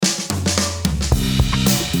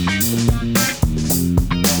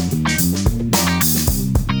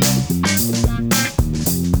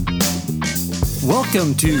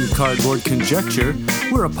Welcome to Cardboard Conjecture.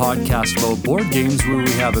 We're a podcast about board games where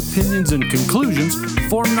we have opinions and conclusions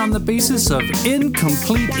formed on the basis of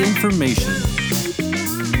incomplete information.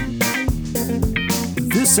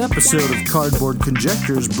 This episode of Cardboard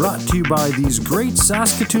Conjecture is brought to you by these great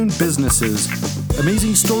Saskatoon businesses: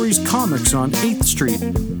 Amazing Stories Comics on 8th Street,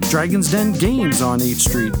 Dragon's Den Games on 8th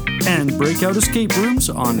Street, and Breakout Escape Rooms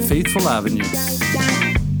on Faithful Avenue.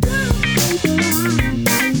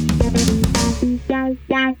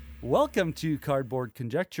 Welcome to Cardboard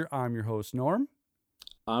Conjecture. I'm your host, Norm.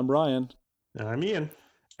 I'm Ryan. I'm Ian.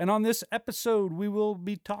 And on this episode, we will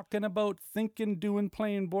be talking about thinking, doing,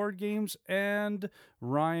 playing board games. And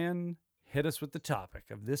Ryan, hit us with the topic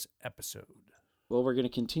of this episode. Well, we're going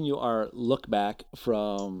to continue our look back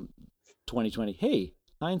from 2020. Hey,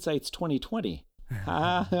 hindsight's 2020.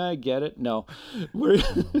 I get it. No, we're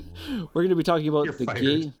going to be talking about You're the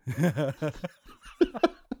fired.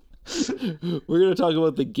 We're going to talk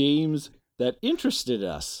about the games that interested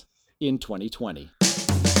us in 2020.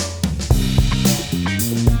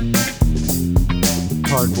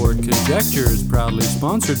 Cardboard Conjecture is proudly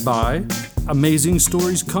sponsored by Amazing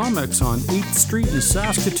Stories Comics on 8th Street in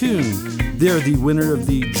Saskatoon. They are the winner of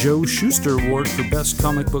the Joe Shuster Award for Best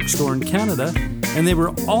Comic Book Store in Canada, and they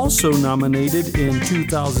were also nominated in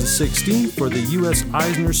 2016 for the U.S.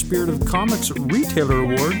 Eisner Spirit of Comics Retailer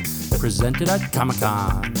Award presented at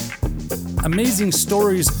Comic-Con. Amazing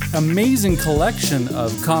Stories' amazing collection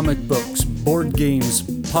of comic books, board games,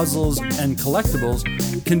 puzzles, and collectibles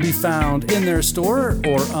can be found in their store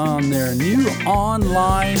or on their new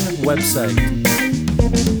online website.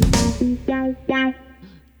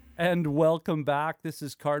 And welcome back. This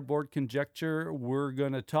is Cardboard Conjecture. We're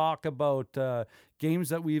going to talk about games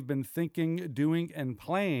that we've been thinking, doing, and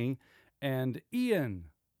playing. And Ian,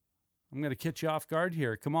 I'm going to catch you off guard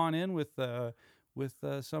here. Come on in with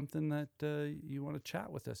something that you want to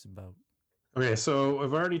chat with us about. Okay, so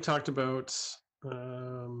I've already talked about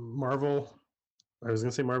Marvel. I was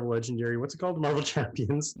going to say Marvel Legendary. What's it called? Marvel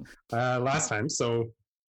Champions last time. So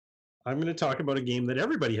I'm going to talk about a game that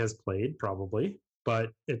everybody has played, probably,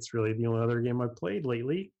 but it's really the only other game I've played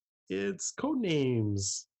lately. It's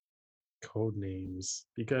Codenames. Codenames.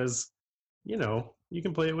 Because, you know, you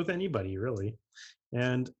can play it with anybody, really.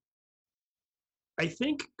 And I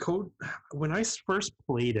think when I first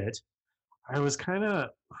played it, I was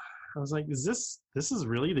like, this is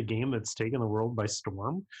really the game that's taken the world by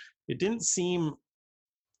storm? It seemed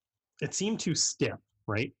too stiff,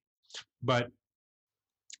 right? But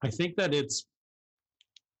I think that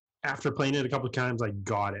after playing it a couple of times, I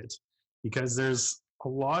got it, because there's a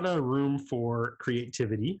lot of room for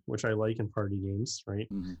creativity, which I like in party games, right?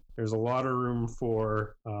 Mm-hmm. There's a lot of room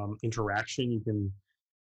for interaction. You can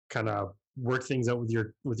kind of work things out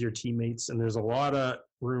with your teammates, and there's a lot of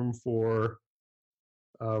room for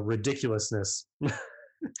ridiculousness,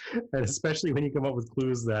 and especially when you come up with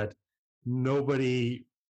clues that nobody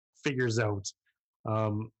figures out.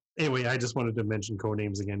 Anyway, I just wanted to mention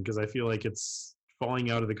Codenames again because I feel like it's falling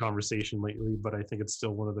out of the conversation lately, but I think it's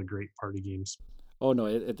still one of the great party games. Oh no,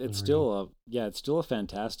 it's still a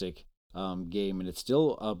fantastic game, and it's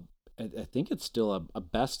still I think it's still a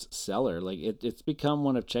best seller. Like it's become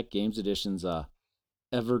one of Czech Games Edition's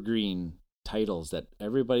evergreen titles that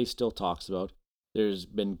everybody still talks about.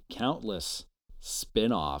 Like been countless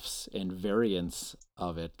spin-offs and variants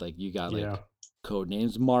of it. Like you got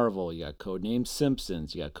Codenames Marvel, you got Codenames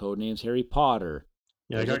Simpsons, you got Codenames Harry Potter.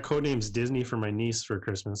 Yeah, I got Codenames Disney for my niece for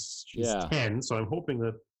Christmas. She's 10, so I'm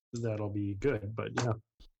hoping that'll be good, but yeah.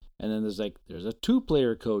 And then there's a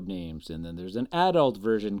 2-player Codenames, and then there's an adult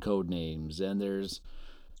version Codenames, and there's...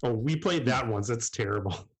 Oh, we played that once. That's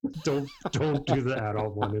terrible. Don't do the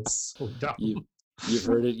adult one. It's so dumb. You've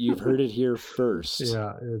heard it here first.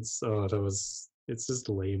 Yeah, it's just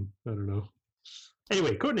lame. I don't know.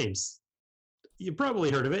 Anyway, Codenames. You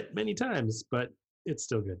probably heard of it many times, but it's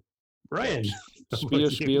still good. Ryan.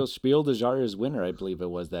 Spiel des Jahres winner, I believe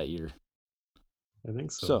it was that year. I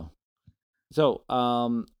think so. So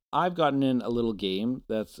I've gotten in a little game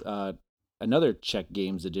that's another Czech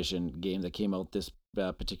Games Edition game that came out this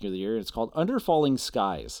particular year. It's called Under Falling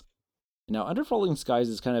Skies. Now, Under Falling Skies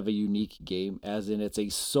is kind of a unique game, as in it's a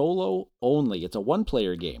solo only. It's a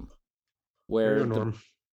 1-player game. Where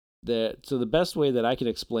the best way that I could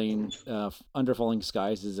explain Under Falling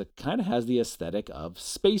Skies is it kind of has the aesthetic of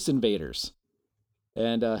Space Invaders.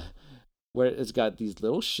 And where it's got these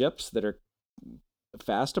little ships that are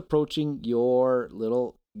fast approaching your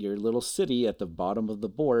little city at the bottom of the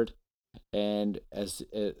board, and as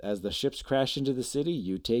the ships crash into the city,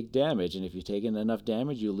 you take damage, and if you've taken enough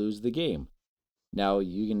damage, you lose the game. Now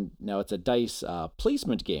it's a dice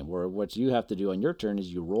placement game where what you have to do on your turn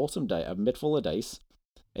is you roll a mitt full of dice,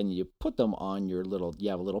 and you put them on you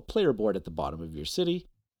have a little player board at the bottom of your city,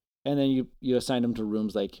 and then you assign them to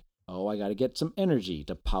rooms like, oh, I got to get some energy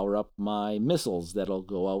to power up my missiles that'll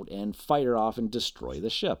go out and fire off and destroy the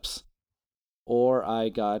ships. Or I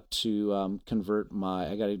got to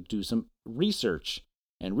I got to do some research.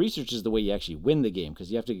 And research is the way you actually win the game,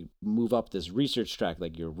 because you have to move up this research track,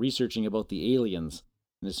 like you're researching about the aliens.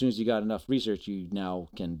 And as soon as you got enough research, you now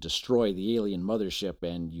can destroy the alien mothership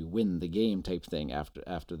and you win the game type thing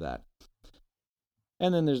after that.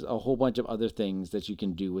 And then there's a whole bunch of other things that you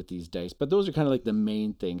can do with these dice. But those are kind of like the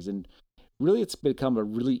main things. And really, it's become a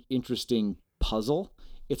really interesting puzzle.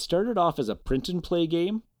 It started off as a print and play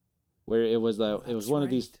game, where it was one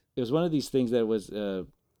of these things that was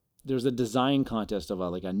there was a design contest of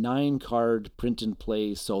a 9-card print and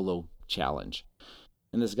play solo challenge,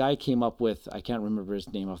 and this guy came up with, I can't remember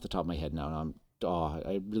his name off the top of my head now.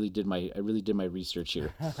 I really did my research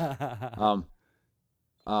here.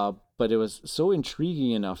 But it was so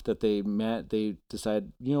intriguing enough that they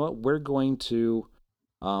decided, you know what, we're going to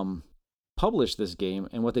publish this game.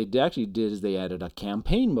 And what they actually did is they added a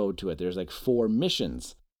campaign mode to it. There's 4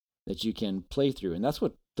 missions that you can play through, and that's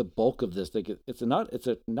what the bulk of this. It's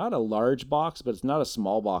not a large box, but it's not a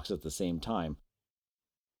small box at the same time,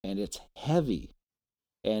 and it's heavy.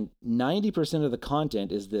 And 90% of the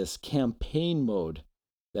content is this campaign mode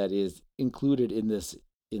that is included in this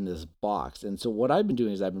box. And so what I've been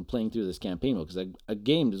doing is I've been playing through this campaign mode, because a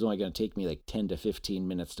game is only going to take me 10 to 15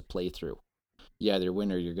 minutes to play through. You either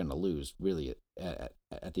win or you're going to lose, really,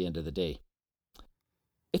 at the end of the day.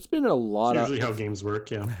 It's been a lot of... usually how games work,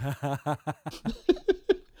 yeah.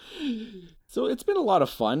 So it's been a lot of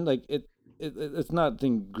fun. It's not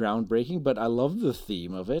nothing groundbreaking, but I love the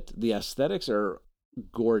theme of it. The aesthetics are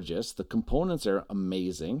gorgeous. The components are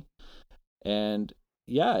amazing. And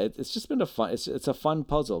yeah, it's just been it's a fun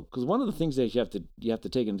puzzle, because one of the things that you have to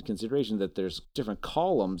take into consideration that there's different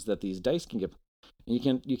columns that these dice can get.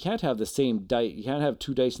 And you can't have the same dice. You can't have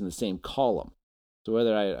 2 dice in the same column. So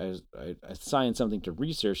whether I assign something to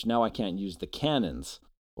research, now I can't use the cannons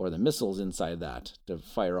or the missiles inside that to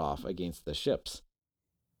fire off against the ships.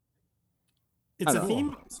 It's a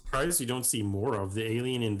theme I'm surprised you don't see more of, the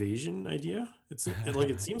alien invasion idea. It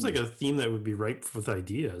seems like a theme that would be ripe with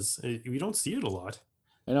ideas. We don't see it a lot.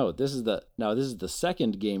 I know this is the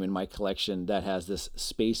second game in my collection that has this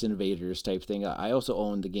Space Invaders type thing. I also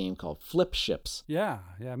own the game called Flip Ships. Yeah,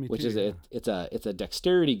 me too. Which is it's a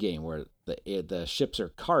dexterity game where the ships are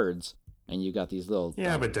cards, and you got these little.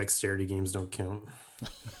 Yeah, but dexterity games don't count.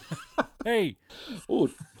 Hey, oh,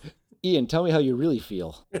 Ian, tell me how you really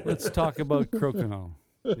feel. Let's talk about Crokinole.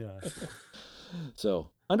 Yeah.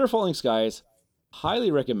 So, Under Falling Skies, highly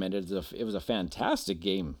recommended. It was a fantastic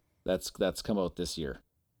game that's come out this year.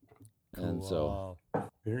 Cool. And so,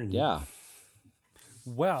 yeah.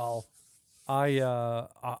 Well, I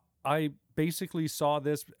basically saw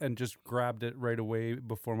this and just grabbed it right away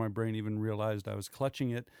before my brain even realized I was clutching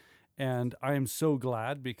it. And I am so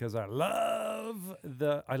glad, because I love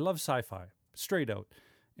sci-fi, straight out.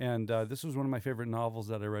 And this was one of my favorite novels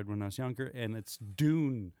that I read when I was younger, and it's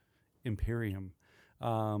Dune Imperium.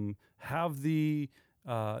 Have the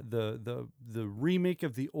remake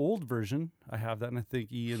of the old version. I have that, and I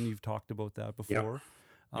think, Ian, you've talked about that before.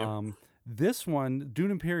 Yep. This one, Dune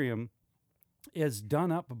Imperium, is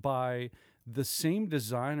done up by the same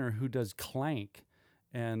designer who does Clank,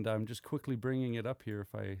 and I'm just quickly bringing it up here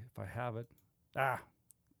if I have it.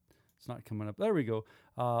 It's not coming up. There we go.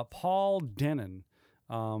 Paul Dennen,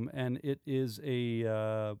 and it is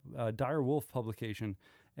a Dire Wolf publication,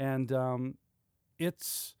 and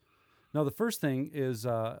it's. Now, the first thing is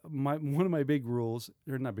one of my big rules,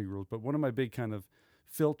 or not big rules, but one of my big kind of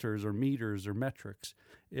filters or meters or metrics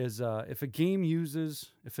is if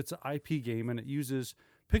it's an IP game and it uses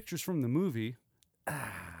pictures from the movie,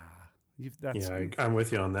 I'm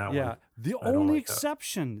with you on that one. Yeah, the only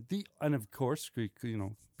exception, and of course,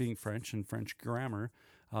 being French and French grammar,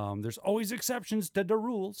 there's always exceptions to the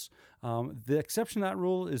rules. The exception to that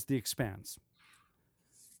rule is The Expanse.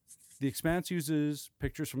 The Expanse uses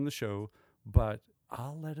pictures from the show, but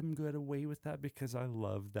I'll let him get away with that because I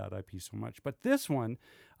love that IP so much. But this one,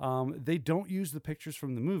 they don't use the pictures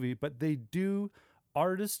from the movie, but they do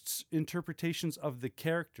artists' interpretations of the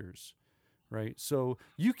characters, right? So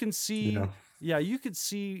you can see, you could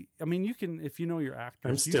see. I mean, you can, if you know your actors.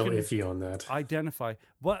 I'm still iffy on that. Identify,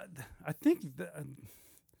 but I think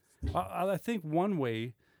I think one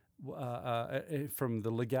way, from the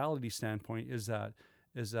legality standpoint, is that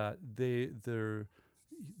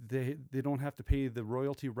they don't have to pay the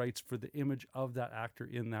royalty rights for the image of that actor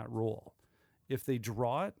in that role. If they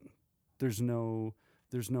draw it, there's no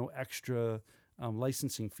extra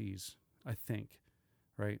licensing fees, I think,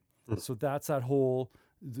 right? So that's the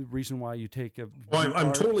reason why you take a. Well,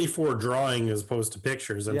 I'm totally for drawing as opposed to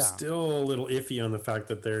pictures. I'm Yeah. still a little iffy on the fact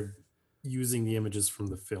that they're using the images from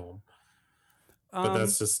the film. But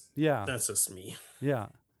that's just me. Yeah,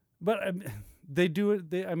 but they do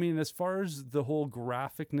it. I mean, as far as the whole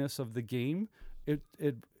graphicness of the game, it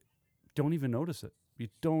don't even notice it. You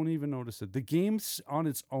don't even notice it. The game on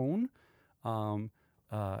its own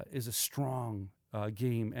is a strong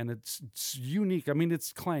game, and it's unique. I mean,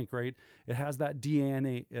 it's Clank, right? It has that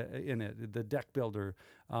DNA in it, the deck builder,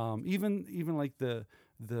 even like the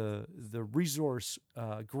resource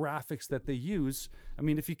graphics that they use. I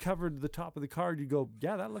mean, if you covered the top of the card, you go,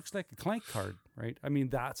 yeah, that looks like a Clank card, right? I mean,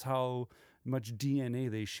 that's how much DNA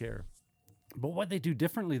they share. But what they do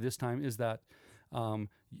differently this time is that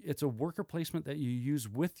it's a worker placement that you use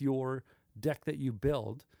with your deck that you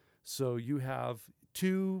build. So you have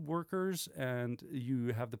 2 workers and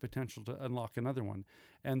you have the potential to unlock another one.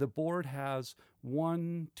 And the board has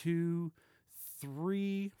 1, 2,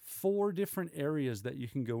 3, 4 different areas that you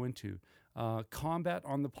can go into. Combat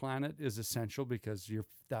on the planet is essential because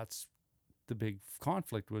that's the big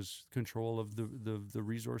conflict, was control of the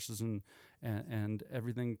resources and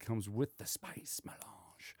everything comes with the spice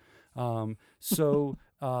melange. So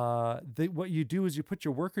what you do is you put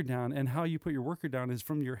your worker down, and how you put your worker down is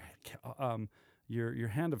from your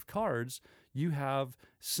hand of cards. You have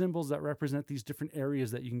symbols that represent these different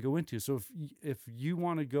areas that you can go into. So if you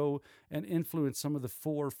want to go and influence some of the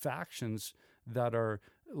 4 factions that are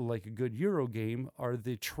like a good Euro game, are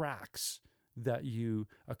the tracks that you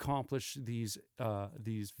accomplish these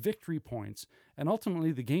victory points, and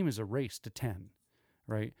ultimately the game is a race to 10,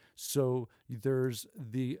 right? So there's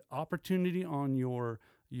the opportunity on your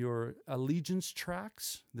allegiance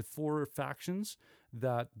tracks, the 4 factions,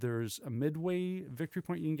 that there's a midway victory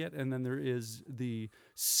point you can get, and then there is the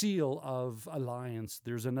seal of alliance.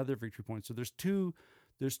 There's another victory point. So there's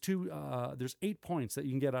 8 points that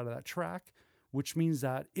you can get out of that track, which means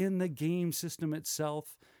that in the game system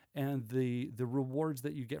itself and the rewards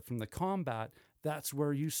that you get from the combat, that's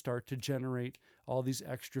where you start to generate all these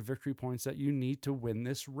extra victory points that you need to win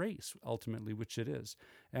this race, ultimately, which it is.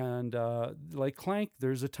 And like Clank,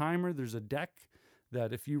 there's a timer, there's a deck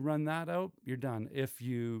that if you run that out, you're done. If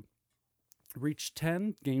you reach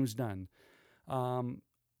 10, game's done. The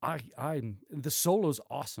solo's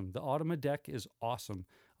awesome. The Automa deck is awesome.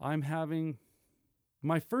 I'm having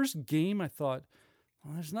my first game. I thought,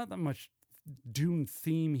 well, there's not that much Dune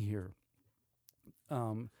theme here.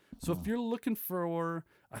 So if you're looking for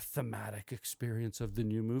a thematic experience of the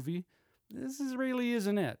new movie, really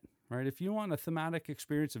isn't it, right? If you want a thematic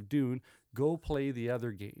experience of Dune, go play the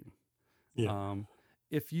other game. Yeah.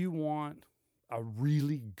 If you want a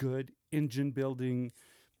really good engine building,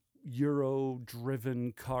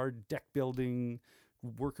 Euro-driven card deck building,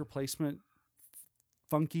 worker placement,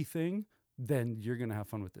 funky thing, then you're going to have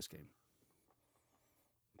fun with this game.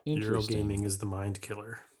 Euro gaming is the mind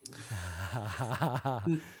killer.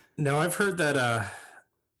 Now, I've heard that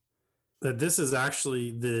this is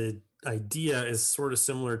actually, the idea is sort of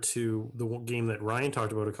similar to the game that Ryan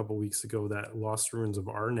talked about a couple weeks ago, that Lost Ruins of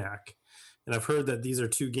Arnak. And I've heard that these are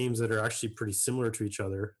 2 games that are actually pretty similar to each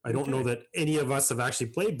other. I don't know that any of us have actually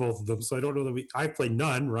played both of them, so I don't know that I played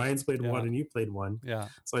none. Ryan's played one and you played one. Yeah.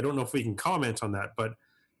 So I don't know if we can comment on that, but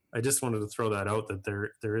I just wanted to throw that out, that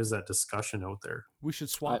there is that discussion out there. We should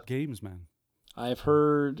swap games, man. I've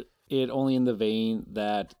heard it only in the vein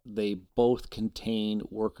that they both contain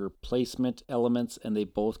worker placement elements and they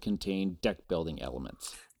both contain deck building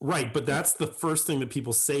elements. Right, but that's the first thing that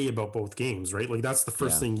people say about both games, right? Like that's the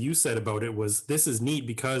first thing you said about it, was this is neat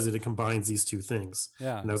because it combines these 2 things.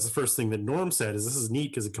 Yeah. And that was the first thing that Norm said, is this is neat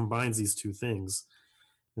because it combines these 2 things.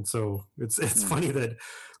 And so it's funny that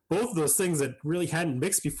both of those things that really hadn't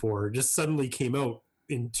mixed before just suddenly came out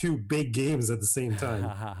in 2 big games at the same time.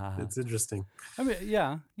 It's interesting. I mean,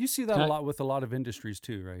 yeah, you see that a lot with a lot of industries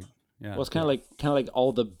too, right? Yeah. Well, it's kind of like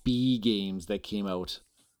all the bee games that came out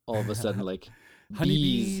all of a sudden, like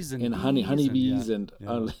honeybees and honeybees and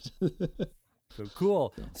so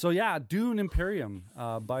cool. So yeah, Dune Imperium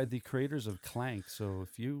by the creators of Clank. So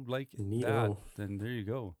if you like that, then there you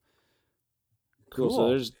go.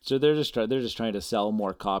 Cool. So they're just trying to sell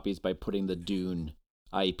more copies by putting the Dune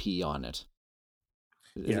IP on it.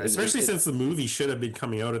 Yeah, especially since the movie should have been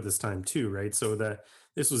coming out at this time too, right? So that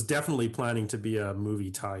this was definitely planning to be a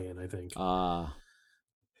movie tie-in, I think.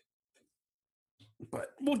 But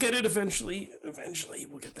we'll get it eventually. Eventually,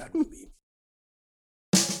 we'll get that movie.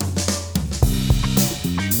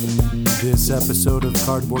 This episode of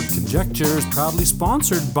Cardboard Conjecture is proudly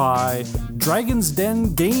sponsored by Dragon's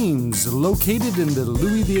Den Games, located in the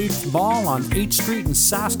Louis VIII Mall on 8th Street in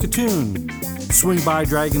Saskatoon. Swing by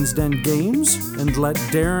Dragon's Den Games and let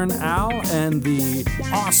Darren, Al, and the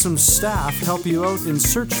awesome staff help you out in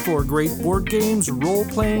search for great board games,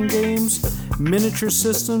 role-playing games, miniature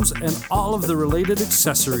systems, and all of the related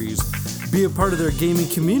accessories. Be a part of their gaming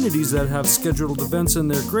communities that have scheduled events in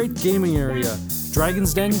their great gaming area.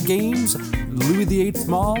 Dragon's Den Games, Louis VIII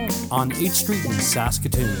Mall on 8th Street in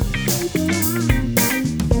Saskatoon.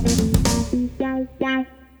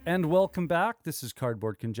 And welcome back. This is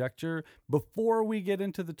Cardboard Conjecture. Before we get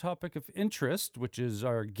into the topic of interest, which is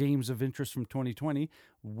our games of interest from 2020,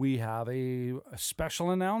 we have a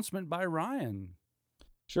special announcement by Ryan.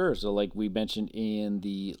 Sure. So like we mentioned in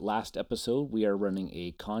the last episode, we are running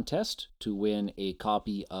a contest to win a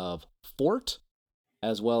copy of Fort,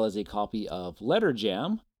 as well as a copy of Letter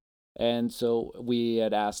Jam. And so we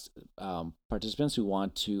had asked participants who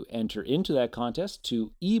want to enter into that contest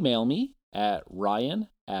to email me at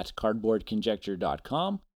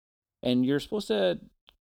ryan@cardboardconjecture.com. And you're supposed to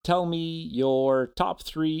tell me your top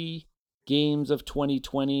 3 games of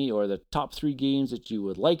 2020, or the top 3 games that you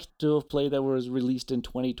would like to have played that was released in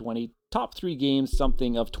 2020. Top 3 games,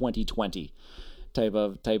 something of 2020 type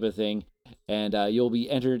of thing. And you'll be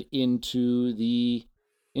entered into the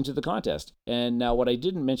contest. And now what I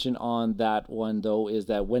didn't mention on that one, though, is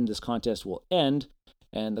that when this contest will end,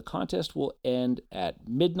 and the contest will end at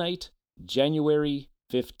midnight, January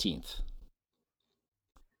 15th.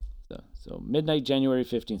 So midnight, January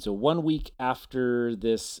 15th. So 1 week after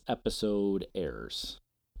this episode airs.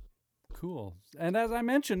 Cool. And as I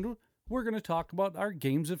mentioned, we're going to talk about our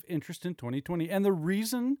games of interest in 2020. And the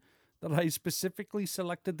reason that I specifically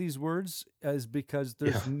selected these words is because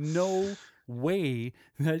there's no way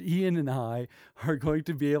that Ian and I are going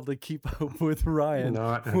to be able to keep up with Ryan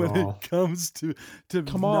when it comes to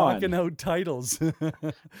knocking out titles.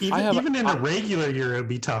 Even in a regular year, it'd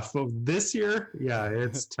be tough. But this year, yeah,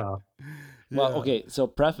 it's tough. Well, okay, so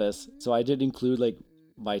preface. So I did include like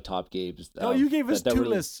my top games. You gave us 2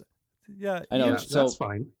 lists. Yeah, I know. Yeah, so that's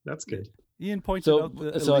fine. That's good. Ian pointed out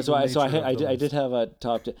I did have a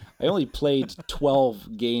top. I only played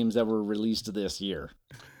 12 games that were released this year.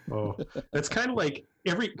 Oh, that's kind of like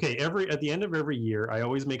every at the end of every year, I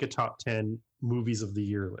always make a top 10 movies of the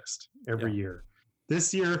year list every year.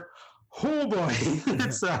 This year, oh boy,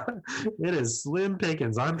 it is slim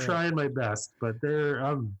pickings. I'm trying my best, but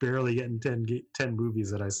I'm barely getting 10 movies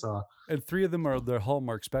that I saw. And 3 of them are the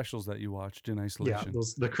Hallmark specials that you watched in isolation. Yeah,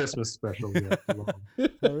 the Christmas specials. Yeah.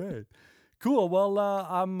 All right. Cool. Well,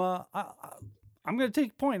 I'm going to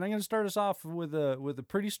take point. I'm going to start us off with a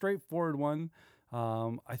pretty straightforward one.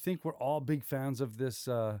 I think we're all big fans of this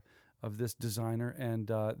designer, and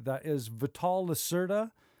that is Vital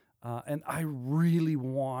Lacerda. And I really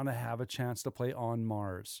want to have a chance to play On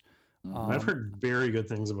Mars. I've heard very good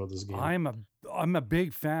things about this game. I'm a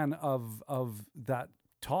big fan of that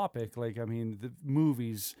topic. Like, I mean, the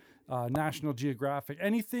movies, National Geographic,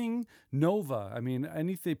 anything Nova. I mean,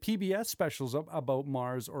 anything PBS specials about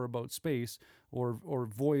Mars or about space or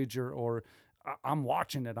Voyager, or I'm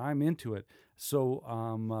watching it. I'm into it. So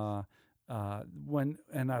I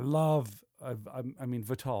love. I mean,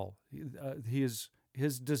 Vital. His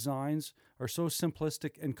designs are so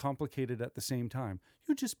simplistic and complicated at the same time.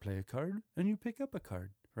 You just play a card and you pick up a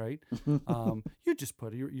card, right? You just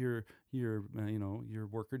put your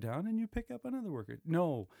worker down and you pick up another worker.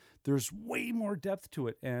 No, there's way more depth to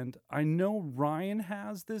it. And I know Ryan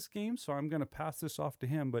has this game, so I'm going to pass this off to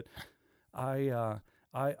him. But I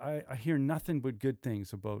hear nothing but good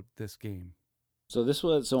things about this game. So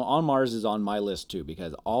On Mars is on my list too,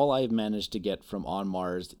 because all I've managed to get from On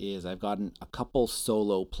Mars is I've gotten a couple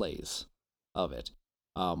solo plays of it.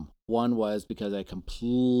 One was because I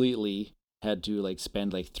completely had to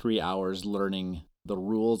spend 3 hours learning the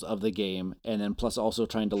rules of the game, and then plus also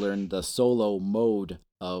trying to learn the solo mode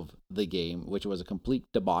of the game, which was a complete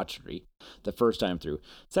debauchery the first time through.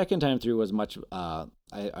 Second time through was much, I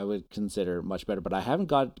would consider much better, but I haven't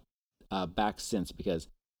got back since, because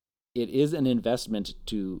it is an investment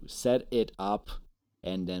to set it up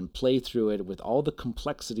and then play through it with all the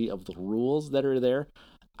complexity of the rules that are there.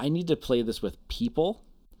 I need to play this with people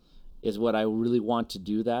is what I really want to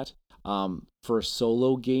do that. For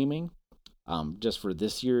solo gaming, just for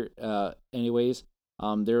this year anyways,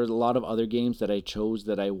 there are a lot of other games that I chose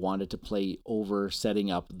that I wanted to play over setting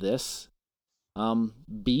up this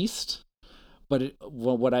beast. But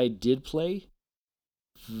what I did play,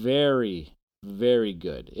 very, very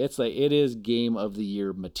good. It is game of the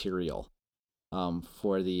year material.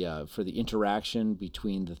 for the interaction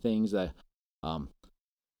between the things that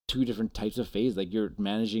two different types of phase. Like you're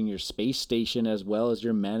managing your space station as well as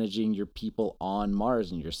you're managing your people on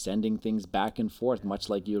Mars, and you're sending things back and forth, much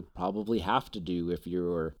like you would probably have to do if you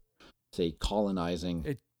were, say, colonizing.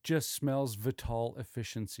 It just smells Vital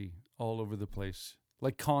efficiency all over the place.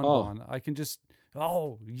 Like Kanban. I can just, I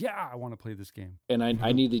want to play this game. And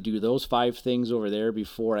I need to do those 5 things over there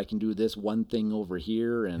before I can do this one thing over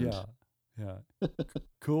here. And yeah.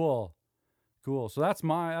 Cool. So that's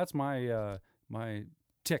my my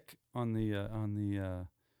tick on the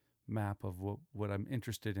map of what I'm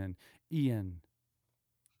interested in. Ian.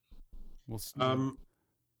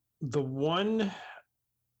 The one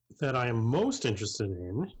that I am most interested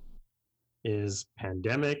in is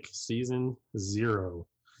Pandemic Season 0.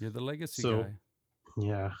 You're the legacy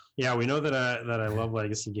guy. Yeah, we know that I love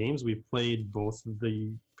legacy games. We've played both of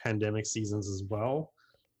the Pandemic seasons as well.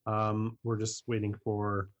 We're just waiting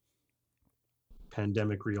for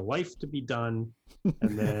Pandemic Real Life to be done,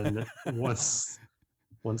 and then once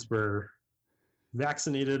we're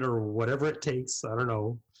vaccinated or whatever it takes, I don't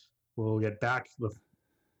know, we'll get back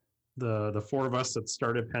the 4 of us that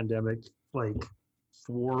started Pandemic like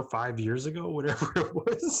 4 or 5 years ago, whatever it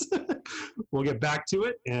was. We'll get back to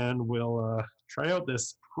it, and we'll try out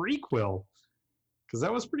this prequel, because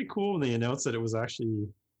that was pretty cool when they announced that it was actually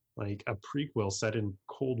like a prequel set in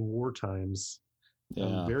Cold War times. Yeah.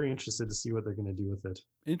 I'm very interested to see what they're going to do with it.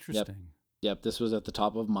 Interesting. Yep. This was at the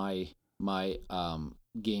top of my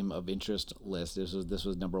game of interest list. This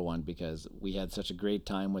was number 1 because we had such a great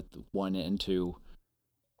time with 1 and 2,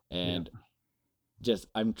 and just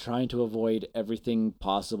I'm trying to avoid everything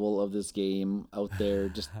possible of this game out there.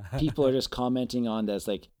 Just people are just commenting on this.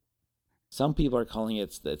 Like some people are calling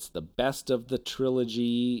it's the best of the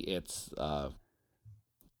trilogy. It's I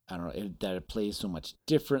don't know that it plays so much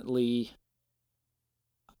differently.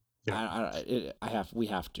 Yeah. We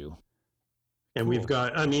have to. And we've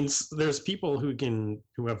got, I mean, there's people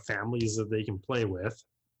who have families that they can play with,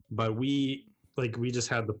 but we just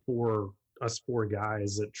had us four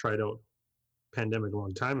guys that tried out Pandemic a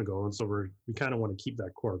long time ago, and so we kind of want to keep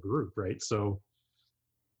that core group, right? So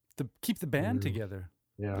to keep the band together.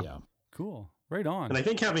 Yeah. Cool. Right on. And I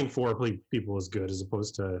think having 4 people is good as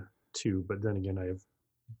opposed to 2, but then again, I have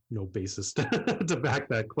no basis to back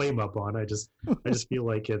that claim up on. I just feel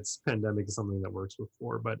like Pandemic is something that works with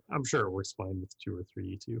 4, but I'm sure it works fine with 2 or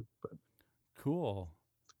 3 too. But cool.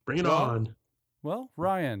 Bring it on. Well,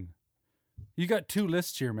 Ryan, you got 2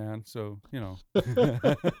 lists here, man. So,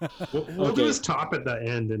 we'll do his top at the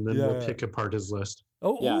end, and then we'll pick apart his list.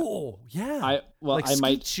 Oh, yeah. I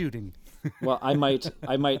might shooting. Well, I might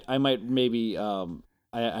maybe.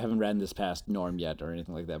 I haven't ran this past Norm yet or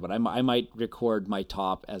anything like that, but I might record my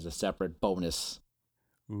top as a separate bonus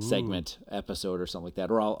segment episode or something like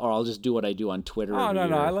that, or I'll just do what I do on Twitter. Oh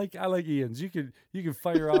no, I like Ian's. You can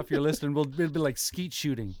fire off your list, and it'll be like skeet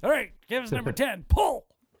shooting. All right, give us number 10, pull,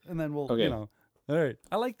 and then we'll All right,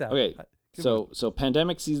 I like that. Okay, so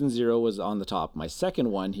Pandemic Season 0 was on the top. My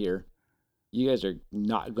second one here, you guys are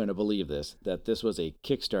not going to believe this, that this was a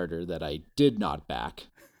Kickstarter that I did not back.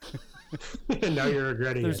 And now you're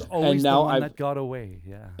regretting There's it. always the one that got away.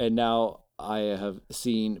 Yeah. And now I have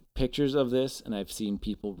seen pictures of this, and I've seen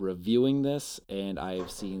people reviewing this, and I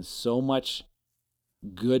have seen so much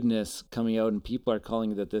goodness coming out, and people are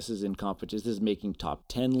calling that this is in competition. This is making top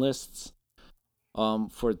 10 lists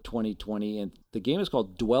for 2020. And the game is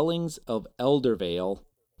called Dwellings of Eldervale.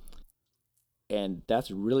 And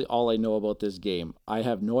that's really all I know about this game. I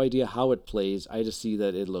have no idea how it plays. I just see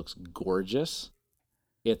that it looks gorgeous.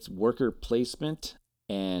 It's worker placement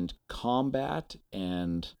and combat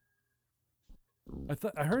and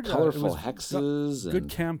I heard colorful hexes. Good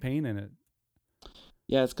campaign in it.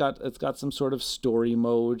 Yeah, it's got some sort of story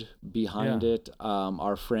mode behind it.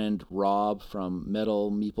 Our friend Rob from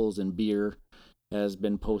Metal Meeples and Beer has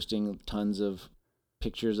been posting tons of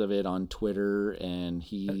pictures of it on Twitter, and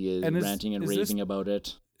he is ranting and raving about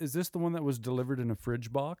it. Is this the one that was delivered in a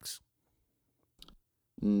fridge box?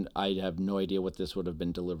 I have no idea what this would have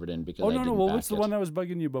been delivered in because no. Well, what's the one that was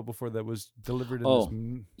bugging you about before that was delivered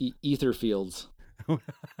in this? Ether Fields.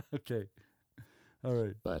 Okay. All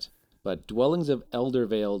right. But Dwellings of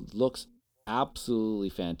Eldervale looks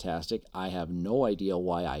absolutely fantastic. I have no idea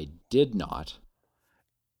why I did not.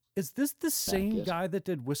 Is this the same guy that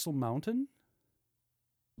did Whistle Mountain?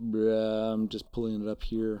 I'm just pulling it up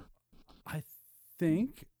here. I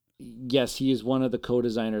think. Yes, he is one of the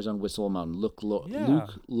co-designers on Whistle Mountain. Luke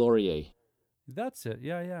Laurier. That's it.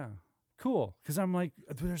 Yeah. Cool. Because I'm like,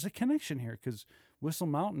 there's a connection here. Because Whistle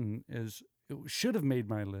Mountain should have made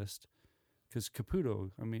my list. because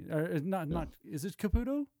Caputo. I mean, not is it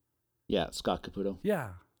Caputo? Yeah, Scott Caputo. Yeah.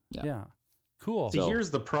 Cool. See,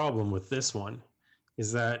 here's the problem with this one,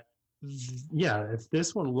 is that if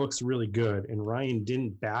this one looks really good and Ryan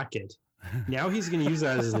didn't back it, now he's going to use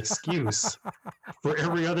that as an excuse for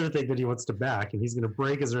every other thing that he wants to back, and he's going to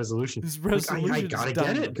break his resolution. His Like, I resolution's gotta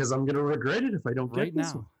done. get it because I'm going to regret it if I don't right get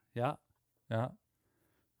this now. one. Yeah.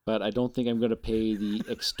 But I don't think I'm going to pay the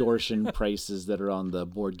extortion prices that are on the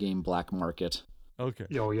board game black market. Okay.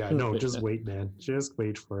 Oh yeah, no, just wait, man. Just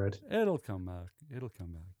wait for it. It'll come back.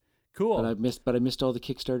 Cool. But I missed all the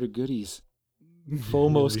Kickstarter goodies. You'll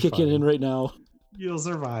FOMO's be kicking fine. in right now. You'll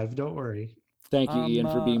survive. Don't worry. Thank you, Ian,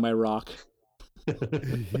 for being my rock.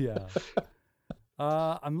 Yeah.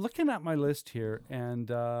 I'm looking at my list here, and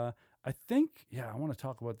I think, I want to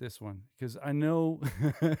talk about this one because I know,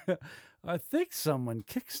 I think someone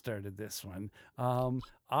kickstarted this one.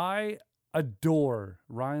 I adore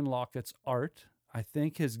Ryan Lockett's art. I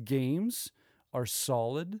think his games are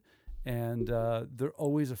solid, and they're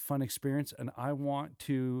always a fun experience. And I want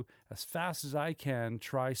to, as fast as I can,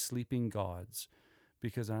 try Sleeping Gods,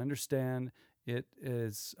 because I understand it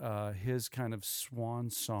is his kind of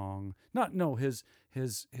swan song. His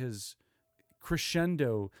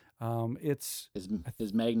crescendo. It's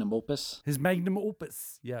His magnum opus. his magnum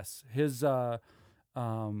opus. Yes, his. I've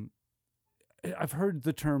heard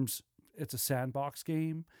the terms. It's a sandbox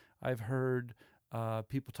game. I've heard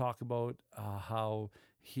people talk about how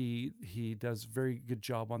he does very good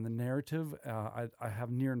job on the narrative. I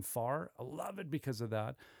have Near and Far. I love it because of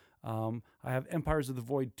that. I have Empires of the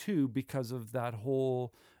Void 2 because of that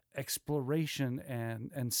whole exploration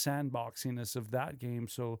and sandboxiness of that game.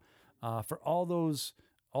 So for all those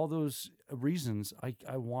reasons,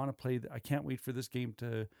 I want to play. I can't wait for this game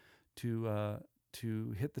to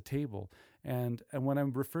hit the table. And when I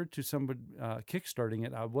referred to somebody kickstarting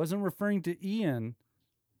it, I wasn't referring to Ian.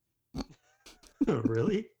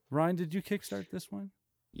 Really? Ryan, did you kickstart this one?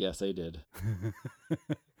 Yes, I did.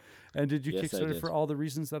 And did you Yes, I kickstart it did. for all the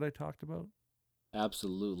reasons that I talked about?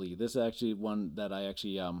 Absolutely. This is actually one that I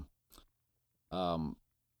actually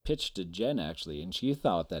pitched to Jen, actually, and she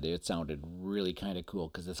thought that it sounded really kind of cool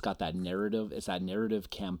because it's got that narrative. It's that narrative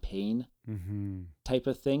campaign type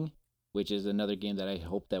of thing, which is another game that I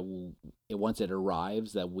hope that once it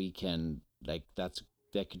arrives, that we can, like, that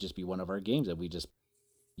could just be one of our games that we just,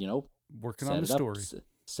 Working on the story.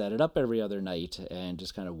 Set it up every other night and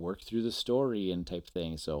just kind of work through the story and type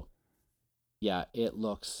thing. So, yeah, it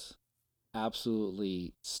looks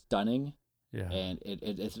absolutely stunning. Yeah. And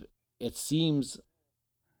it seems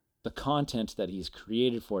the content that he's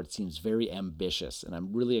created for it seems very ambitious, and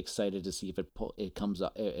I'm really excited to see if it comes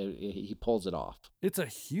up. He pulls it off. It's a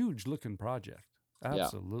huge looking project.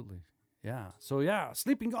 Absolutely. Yeah. So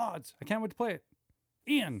Sleeping Gods. I can't wait to play it.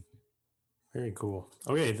 Ian. Very cool.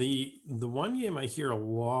 Okay, the one game I hear a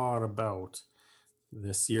lot about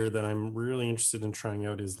this year that I'm really interested in trying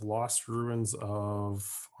out is Lost Ruins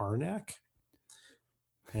of Arnak.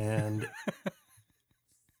 And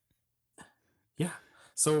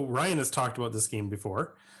so Ryan has talked about this game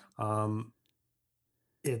before.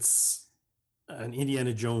 It's an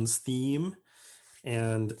Indiana Jones theme,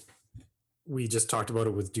 and we just talked about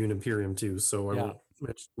it with Dune Imperium too, so I won't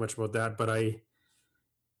mention much about that, but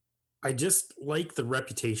I just like the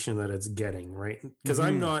reputation that it's getting, right? Because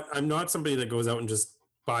I'm not somebody that goes out and just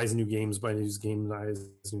buys new games, buys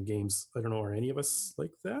new games. I don't know, are any of us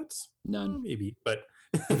like that? None. Maybe, but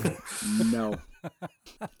No.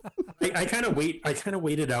 I kind of wait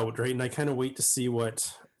it out, right? And I kind of wait to see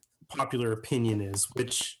what popular opinion is,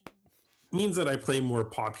 which means that I play more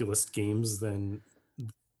populist games than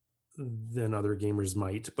other gamers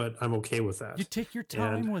might, but I'm okay with that. You take your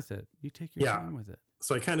time with it. Time with it.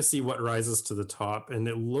 So I kind of see what rises to the top, and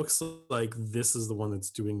it looks like this is the one that's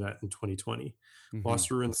doing that in 2020. Lost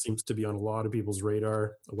Ruins seems to be on a lot of people's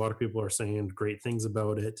radar. A lot of people are saying great things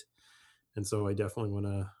about it, and so I definitely want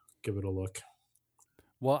to give it a look.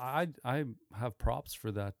 Well, I have props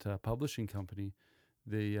for that publishing company.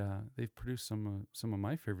 They've produced some of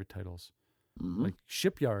my favorite titles, like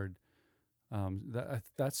Shipyard.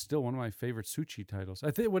 That's still one of my favorite Suchi titles. I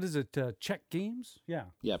think, what is it? Czech Games? Yeah.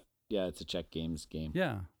 Yep. Yeah, it's a Czech Games game.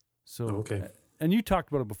 Yeah. So okay. And you talked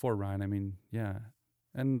about it before, Ryan. I mean, yeah.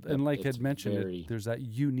 And like I'd mentioned, there's that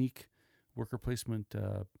unique worker placement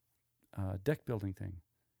deck building thing.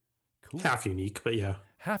 Cool. Half unique, but yeah.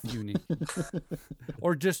 Half unique.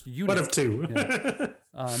 Or just unique. One of two.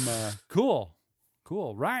 Yeah. Cool.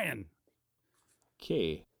 Ryan.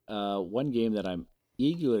 Okay. One game that I'm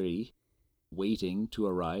eagerly waiting to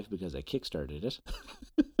arrive because I kickstarted it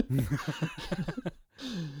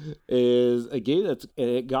is a game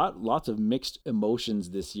it got lots of mixed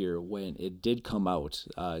emotions this year when it did come out,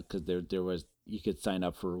 because there was, you could sign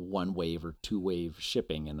up for 1 wave or 2 wave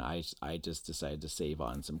shipping, and I just decided to save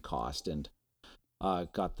on some cost and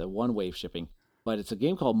got the 1 wave shipping. But it's a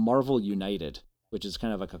game called Marvel United, which is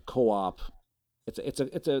kind of like a co-op. It's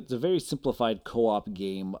a very simplified co-op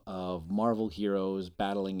game of Marvel heroes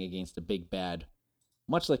battling against a big bad,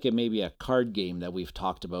 much like it may be a card game that we've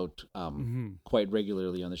talked about quite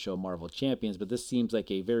regularly on the show, Marvel Champions. But this seems like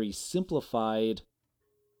a very simplified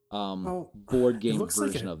board game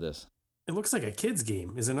version of this. It looks like a kid's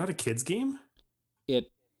game. Is it not a kid's game?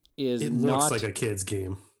 It is. It not, looks like a kid's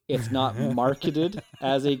game. It's not marketed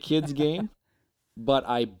as a kid's game, but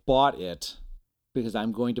I bought it because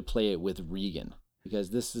I'm going to play it with Regan, because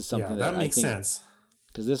this is something that makes I think, sense.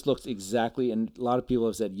 Because this looks exactly, and a lot of people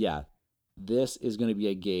have said, yeah, this is going to be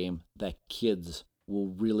a game that kids will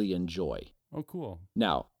really enjoy. Oh, cool.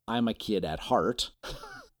 Now, I'm a kid at heart.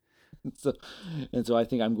 So I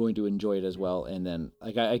think I'm going to enjoy it as well. And then,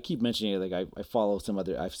 like, I keep mentioning it, like I follow some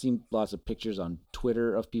other, I've seen lots of pictures on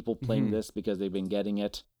Twitter of people playing this because they've been getting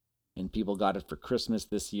it, and people got it for Christmas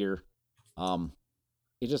this year.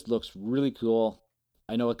 It just looks really cool.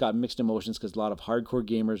 I know it got mixed emotions because a lot of hardcore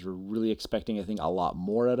gamers were really expecting, I think, a lot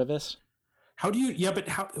more out of it.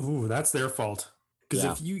 That's their fault. Because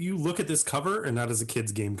if you look at this cover, and that is a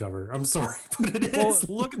kid's game cover. I'm sorry, but it is.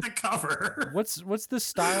 Look at the cover. What's the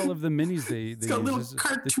style of the minis they It's got use? little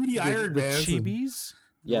cartoony Iron Man. Chibis?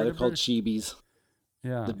 Yeah, they're called chibis.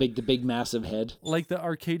 Yeah. The big massive head. Like the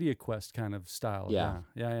Arcadia Quest kind of style. Yeah.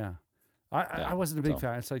 I wasn't a big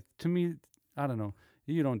fan. It's like, to me, I don't know.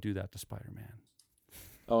 You don't do that to Spider-Man.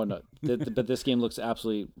 Oh, no. But this game looks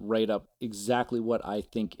absolutely right up exactly what I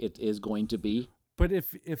think it is going to be. But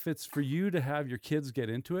if it's for you to have your kids get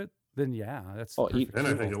into it, then that's perfect. And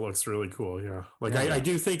I think it looks really cool. Yeah. Like I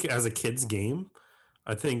do think as a kid's game,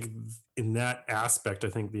 I think in that aspect, I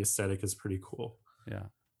think the aesthetic is pretty cool. Yeah.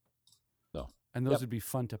 So, and those would be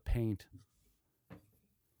fun to paint.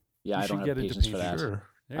 Yeah, I don't have patience for that. Sure.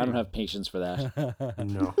 I don't have patience for that.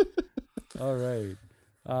 No. All right.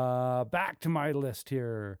 Back to my list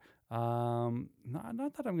here. Not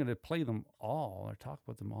that I'm going to play them all or talk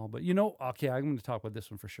about them all, but okay, I'm going to talk about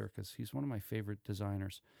this one for sure because he's one of my favorite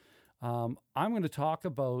designers. I'm going to talk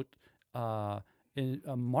about a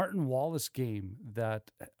Martin Wallace game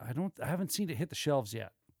that I haven't seen it hit the shelves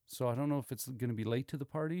yet, so I don't know if it's going to be late to the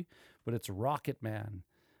party, but it's Rocket Man.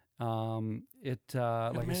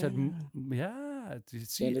 Like I said, you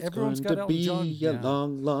see, and it's everyone's going got to Elton John. be a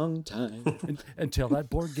long time until that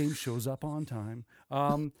board game shows up on time.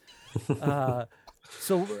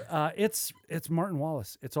 So it's Martin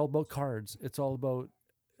Wallace. It's all about cards. It's all about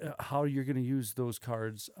how you're going to use those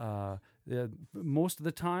cards. Most of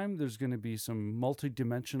the time, there's going to be some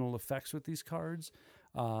multi-dimensional effects with these cards.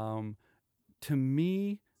 To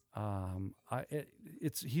me,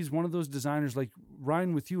 he's one of those designers like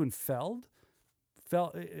Ryan with you and Feld.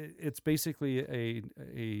 It's basically a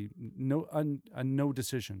no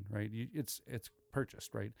decision, right? It's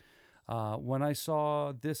purchased, right? When I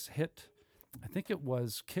saw this hit, I think it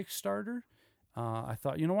was Kickstarter. I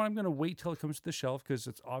thought, you know what, I'm going to wait till it comes to the shelf because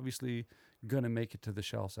it's obviously going to make it to the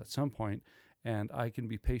shelves at some point, and I can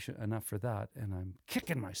be patient enough for that. And I'm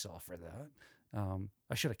kicking myself for that.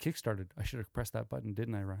 I should have kickstarted. I should have pressed that button,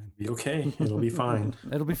 didn't I, Ryan? Be okay. It'll be fine.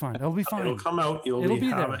 It'll be fine. It'll be fine. It'll come out. It'll be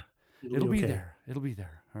there. It'll be there. It'll be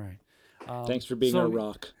there. All right. Thanks for being our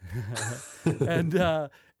rock.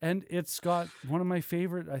 And it's got one of my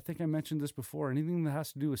favorite, I think I mentioned this before, anything that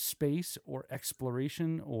has to do with space or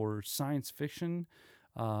exploration or science fiction,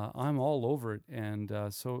 I'm all over it. And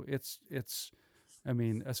so it's I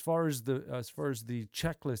mean, as far as the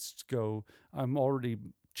checklists go, I'm already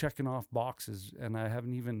checking off boxes, and I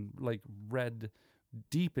haven't even read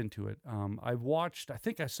deep into it. I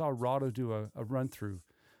think I saw Rahdo do a run through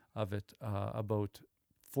of it about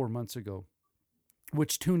 4 months ago,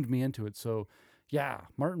 which tuned me into it. So yeah,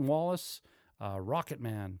 Martin Wallace, Rocket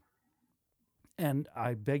Man. And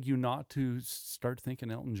I beg you not to start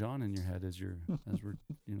thinking Elton John in your head as we're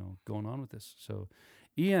going on with this. So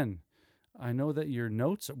Ian, I know that your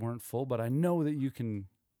notes weren't full, but I know that you can.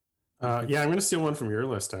 I'm going to steal one from your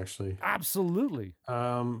list, actually. Absolutely.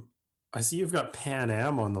 I see you've got Pan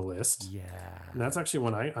Am on the list. Yeah. And that's actually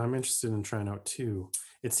one I'm interested in trying out too.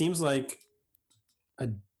 It seems like a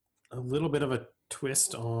little bit of a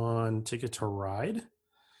twist on Ticket to Ride.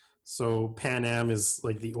 So Pan Am is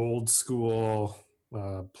like the old school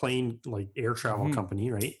plane, air travel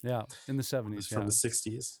company, right? Yeah, in the 70s. From the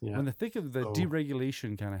 60s. Yeah. When the thick of the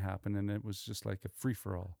deregulation kind of happened, and it was just like a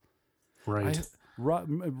free-for-all. Right.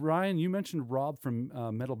 Ryan, you mentioned Rob from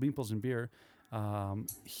Metal Beeples and Beer.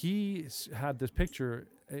 He had this picture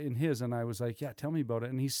in his, and I was like, "Yeah, tell me about it."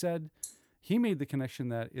 And he said he made the connection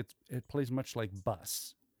that it plays much like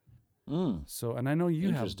Bus. So, and I know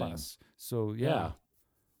you have Bus. So yeah.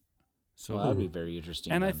 So that'd be very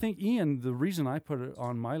interesting. And then. I think, Ian, the reason I put it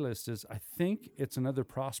on my list is I think it's another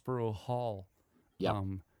Prospero Hall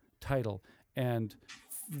title. And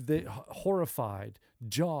they Horrified,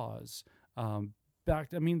 Jaws,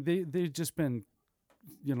 they've just been,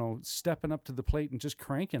 stepping up to the plate and just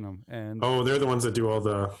cranking them. And they're the ones that do all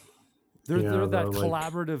the. They're that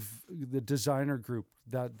collaborative, the designer group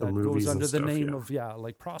that goes under the name of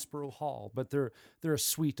like Prospero Hall, but they're a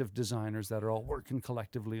suite of designers that are all working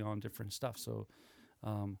collectively on different stuff. So,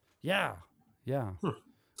 yeah.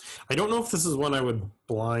 I don't know if this is one I would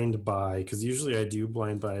blind buy, because usually I do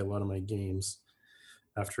blind buy a lot of my games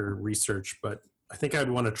after research, but I think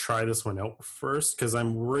I'd want to try this one out first, because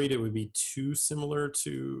I'm worried it would be too similar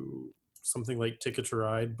to something like Ticket to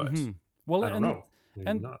Ride, but I don't know.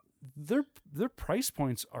 Maybe not. Their price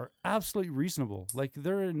points are absolutely reasonable. Like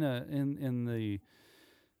they're in the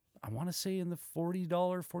I want to say in the $40,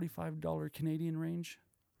 $45 Canadian range.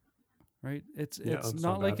 Right? It's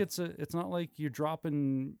not like it's not like you're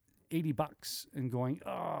dropping $80 and going,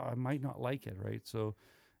 I might not like it, right? So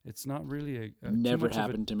it's not really a never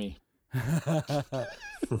happened to me. Yeah.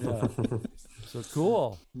 So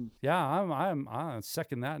cool. Yeah, I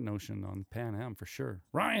second that notion on Pan Am for sure.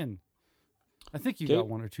 Ryan, I think you got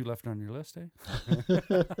one or two left on your list, eh?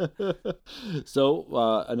 So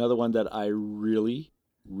another one that I really,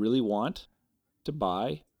 really want to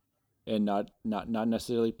buy, and not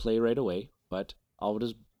necessarily play right away, but I'll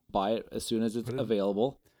just buy it as soon as it's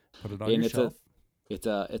available. Put it on your shelf. It's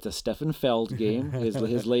a Stefan Feld game,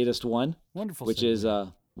 his latest one. Wonderful. Which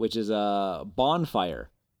is Bonfire,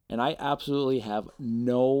 and I absolutely have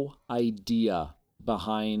no idea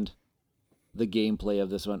behind the gameplay of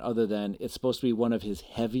this one, other than it's supposed to be one of his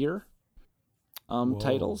heavier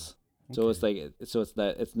titles. So okay.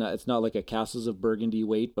 It's not like a Castles of Burgundy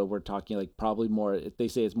weight, but we're talking like probably more. They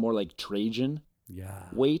say it's more like Trajan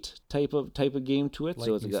weight type of game to it.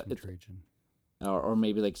 So it's Trajan, or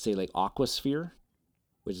maybe like say like Aquasphere,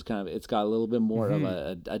 which is it's got a little bit more of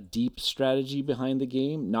a deep strategy behind the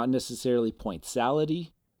game, not necessarily point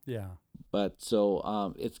salady. Yeah. But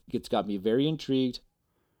so it's got me very intrigued.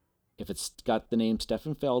 If it's got the name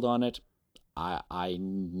Stefan Feld on it, I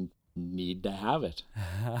need to have it.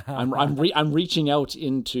 I'm reaching out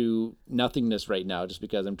into nothingness right now just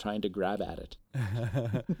because I'm trying to grab at it.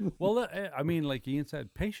 Well, I mean, like Ian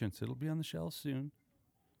said, patience. It'll be on the shelves soon.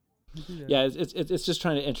 Yeah, it's just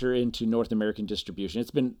trying to enter into North American distribution. It's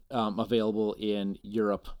been available in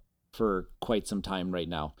Europe for quite some time right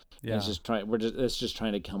now. Yeah, it's just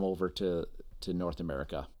trying to come over to North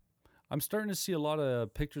America. I'm starting to see a lot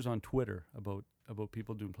of pictures on Twitter about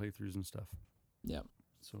people doing playthroughs and stuff. Yeah.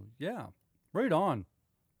 So yeah, right on.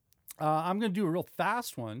 I'm going to do a real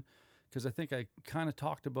fast one because I think I kind of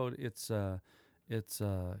talked about its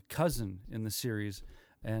cousin in the series,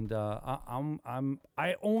 and I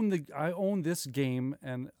own this game,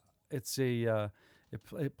 and it's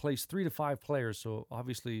it plays 3 to 5 players. So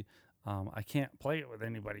obviously, I can't play it with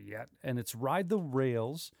anybody yet, and it's Ride the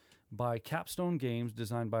Rails by Capstone Games,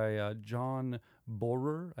 designed by John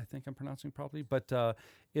Borer, I think I'm pronouncing properly. But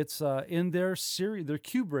it's in their series, their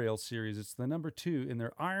Cube Rail series. It's the number 2 in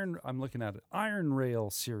their Iron Rail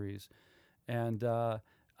series. And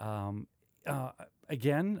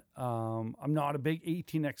again, I'm not a big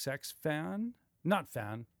 18xx fan.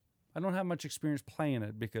 I don't have much experience playing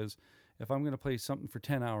it, because if I'm going to play something for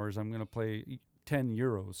 10 hours, I'm going to play 10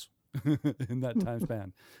 euros in that time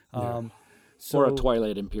span. Or a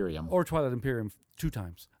Twilight Imperium. Or Twilight Imperium 2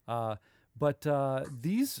 times. But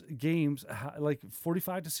these games, like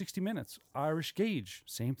 45 to 60 minutes. Irish Gauge,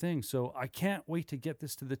 same thing. So I can't wait to get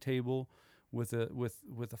this to the table with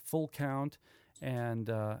a full count. And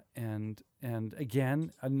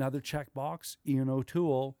again, another checkbox. Ian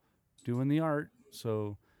O'Toole doing the art.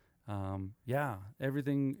 So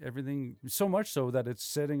everything so much so that it's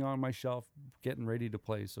sitting on my shelf getting ready to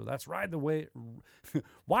play. So that's Ride the Wales.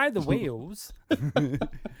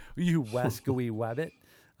 You wascoey wabbit.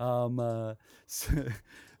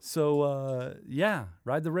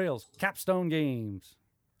 Ride the Rails, Capstone Games.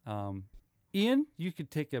 Ian, you could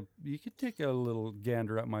take a little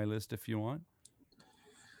gander at my list if you want.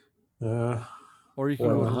 Or you can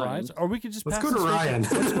go to Ryan's, or we could just let's go to Ryan.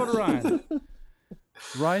 Let's go to Ryan.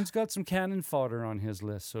 Ryan's got some cannon fodder on his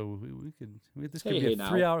list, so this could be a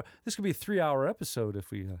 3-hour. This could be a 3-hour episode if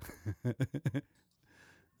we.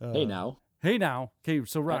 Hey now. Okay,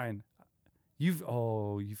 so Ryan, You've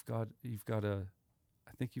got a.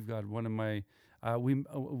 I think you've got one of my. We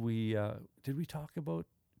did we talk about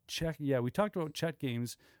Czech? Yeah, we talked about Czech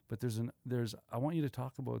games, but there's. I want you to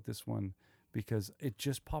talk about this one because it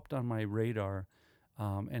just popped on my radar,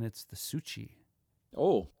 and it's the Suchi.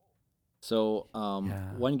 Oh, so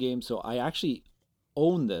one game. So I actually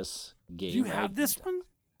own this game. You have this one?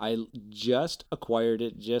 I just acquired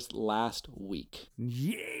it just last week.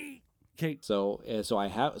 Yay! Okay. So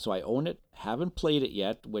I own it. Haven't played it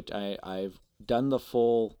yet, which I've done the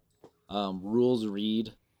full rules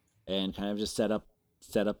read and kind of just set up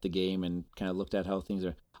the game and kind of looked at how things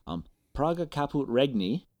are. Praga Caput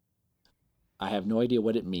Regni. I have no idea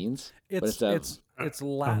what it means. It's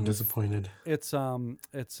Latin. I'm disappointed. It's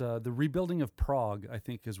the rebuilding of Prague, I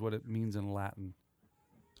think, is what it means in Latin.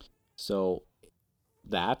 So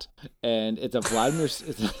that, and it's a Vladimir.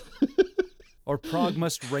 Or Prague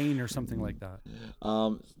Must Reign or something like that.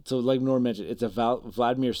 So like Norm mentioned, it's a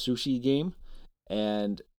Vladimir Sushi game,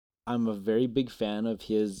 and I'm a very big fan of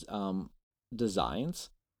his designs.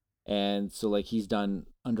 And so like he's done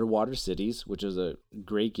Underwater Cities, which is a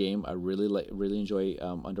great game. I really enjoy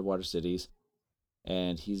Underwater Cities,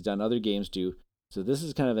 and he's done other games too. So this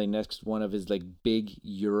is kind of the next one of his like big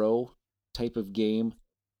Euro type of game,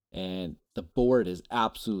 and the board is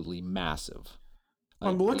absolutely massive.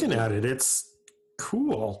 I'm looking at it. It's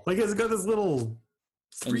cool. Like it's got this little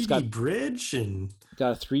 3D bridge and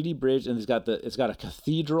got a 3D bridge, and it's got a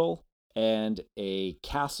cathedral and a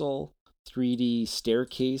castle, 3D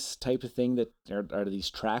staircase type of thing that are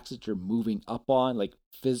these tracks that you're moving up on, like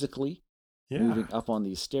physically moving up on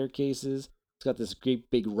these staircases. It's got this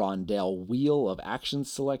great big rondel wheel of action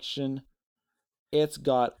selection. It's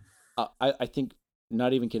got, I think,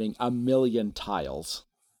 not even kidding, 1 million tiles.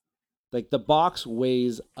 Like the box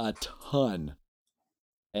weighs a ton,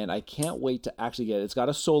 and I can't wait to actually get it. It's got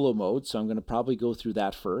a solo mode, so I'm going to probably go through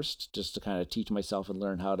that first just to kind of teach myself and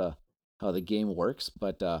learn how the game works.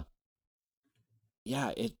 But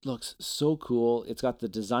yeah, it looks so cool. It's got the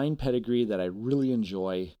design pedigree that I really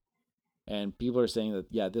enjoy, and people are saying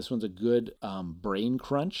that this one's a good brain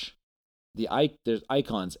crunch. There's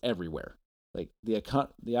icons everywhere. Like the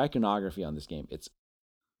iconography on this game, it's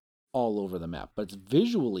all over the map, but it's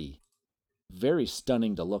visually very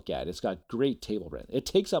stunning to look at. It's got great table breadth. It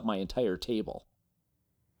takes up my entire table.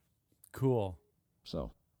 Cool.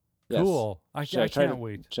 So, yes. Cool. I can't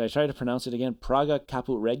wait. Should I try to pronounce it again? Praga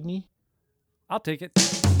Caput Regni? I'll take it.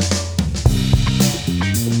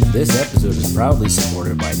 This episode is proudly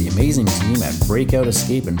supported by the amazing team at Breakout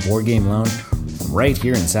Escape and Board Game Lounge from right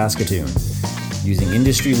here in Saskatoon. Using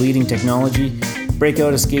industry-leading technology,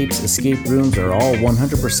 Breakout Escape's escape rooms are all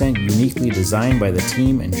 100% uniquely designed by the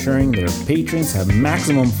team, ensuring their patrons have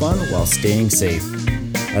maximum fun while staying safe.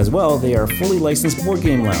 As well, they are a fully licensed board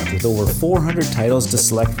game lounge with over 400 titles to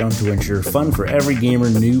select from to ensure fun for every gamer,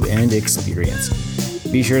 new and experienced.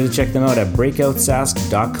 Be sure to check them out at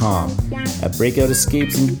breakoutsask.com. At Breakout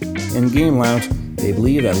Escapes and Game Lounge, they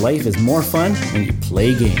believe that life is more fun when you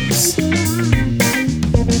play games.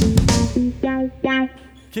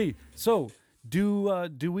 Okay, so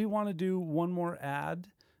do we want to do one more ad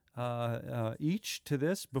each to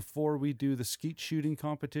this before we do the skeet shooting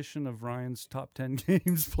competition of Ryan's top 10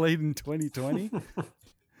 games played in 2020?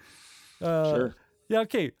 Sure. Yeah,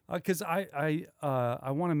 okay. Because I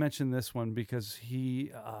want to mention this one because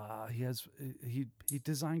he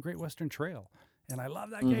designed Great Western Trail, and I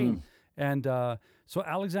love that game. And so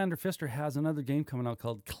Alexander Pfister has another game coming out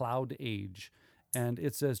called Cloud Age. And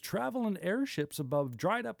it says, travel in airships above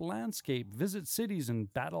dried up landscape, visit cities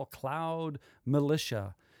and battle cloud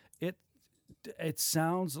militia. It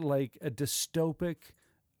sounds like a dystopic,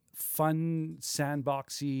 fun,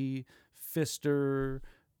 sandboxy Pfister.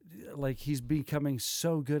 Like he's becoming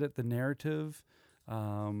so good at the narrative.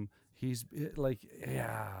 He's like,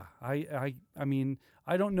 I mean,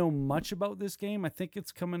 I don't know much about this game. I think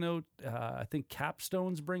it's coming out. I think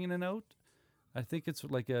Capstone's bringing it out. I think it's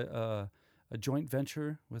like a joint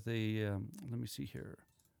venture with a, let me see here.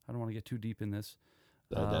 I don't want to get too deep in this.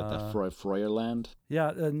 The Froyerland?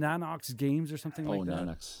 Yeah, Nanox Games or something like that. Oh,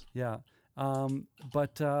 Nanox. Yeah.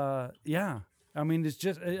 Yeah. I mean, it's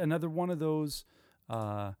just another one of those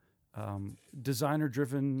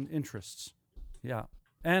designer-driven interests. Yeah.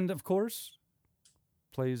 And, of course,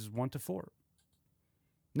 plays 1 to 4.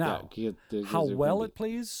 Now, how well it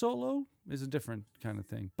plays solo is a different kind of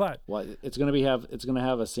thing. But it's going to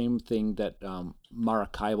have a same thing that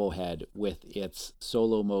Maracaibo had with its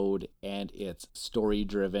solo mode and its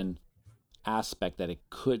story-driven aspect that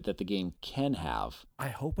the game can have. I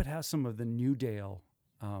hope it has some of the New Dale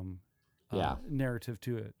narrative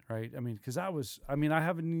to it, right? I mean, because I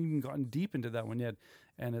haven't even gotten deep into that one yet,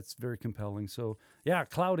 and it's very compelling. So yeah,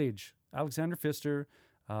 Cloud Age, Alexander Pfister.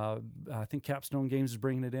 I think Capstone Games is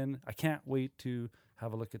bringing it in. I can't wait to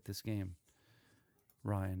have a look at this game.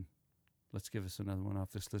 Ryan, let's give us another one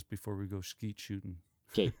off this list before we go skeet shooting.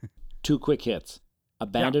 Okay, 2 quick hits.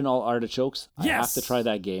 Abandon All Artichokes. I have to try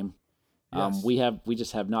that game. Yes. We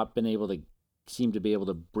just have not been able to seem to be able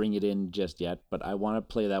to bring it in just yet, but I want to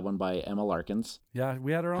play that one by Emma Larkins. Yeah,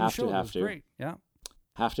 we had her on the show. It was great. Yeah.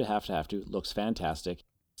 Have to. Looks fantastic.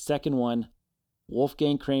 Second one,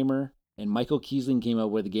 Wolfgang Kramer and Michael Kiesling came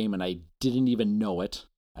out with a game, and I didn't even know it.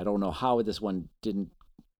 I don't know how this one didn't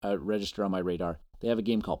register on my radar. They have a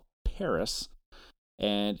game called Paris,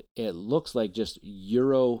 and it looks like just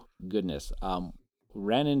Euro goodness.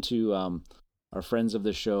 Ran into our friends of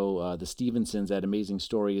the show, the Stevensons at Amazing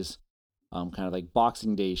Stories, kind of like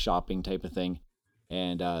Boxing Day shopping type of thing.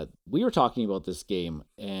 And we were talking about this game,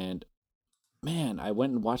 and man, I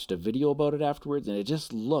went and watched a video about it afterwards, and it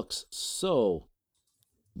just looks so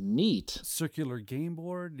neat. Circular game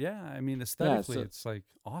board. Yeah, I mean, aesthetically, it's like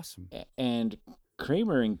awesome. And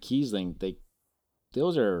Kramer and Kiesling,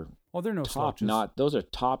 those are they're no slouches. Those are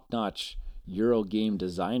top-notch Euro game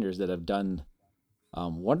designers that have done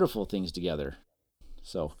wonderful things together.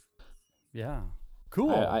 So, yeah, cool.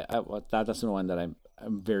 That's the one that I'm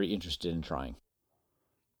very interested in trying.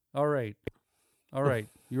 All right.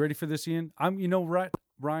 You ready for this, Ian?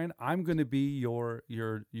 Ryan, I'm going to be your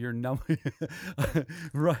number.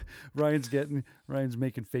 Ryan's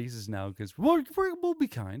making faces now because we'll be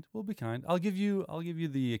kind. We'll be kind. I'll give you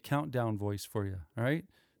the countdown voice for you. All right.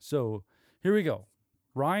 So here we go.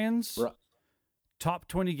 Ryan's top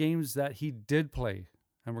 20 games that he did play,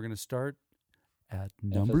 and we're going to start at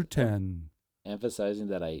number 10. Emphasizing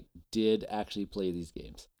that I did actually play these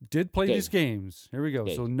games. These games. Here we go.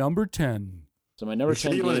 Okay. So number 10. So my number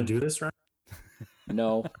 10 game. You want to do this, right?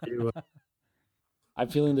 No. I'm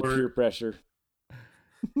feeling the peer pressure.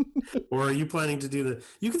 Or are you planning to do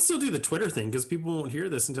you can still do the Twitter thing because people won't hear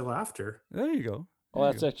this until after. There you go.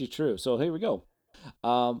 That's actually true. So here we go.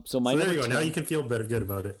 So there you go. Now you can feel good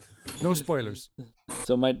about it. No spoilers.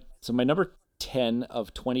 So my number 10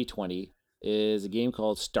 of 2020 is a game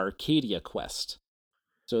called Starcadia Quest.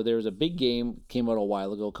 So there was a big game came out a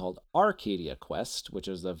while ago called Arcadia Quest, which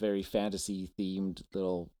was a very fantasy themed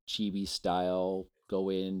little chibi style go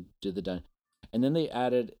in, do the done. And then they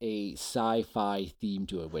added a sci-fi theme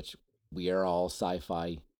to it, which we are all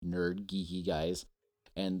sci-fi nerd geeky guys.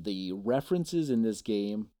 And the references in this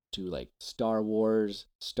game to like Star Wars,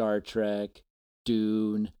 Star Trek,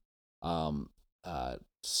 Dune,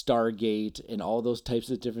 Stargate, and all those types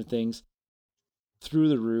of different things through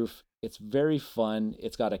the roof. It's very fun.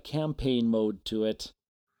 It's got a campaign mode to it.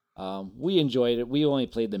 We enjoyed it. We only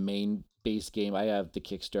played the main base game. I have the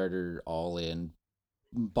Kickstarter all in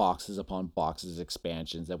boxes upon boxes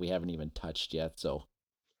expansions that we haven't even touched yet. So,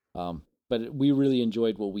 but we really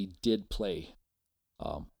enjoyed what we did play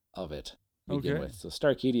of it. Okay. So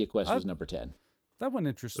Starcadia Quest was number 10. That one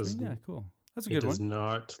interesting. Yeah, cool. That's a good one. It does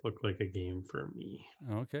not look like a game for me.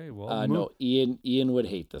 Okay, well, no, Ian would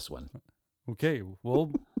hate this one. Okay,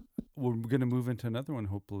 well, we're going to move into another one.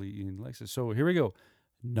 Hopefully Ian likes it. So here we go.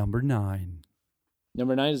 Number 9.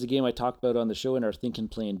 Number 9 is a game I talked about on the show in our Think and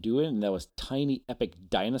Play and Do It, and that was Tiny Epic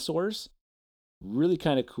Dinosaurs. Really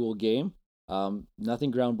kind of cool game.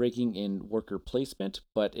 Nothing groundbreaking in worker placement,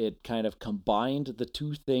 but it kind of combined the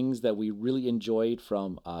two things that we really enjoyed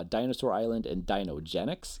from Dinosaur Island and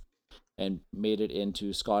Dinogenics and made it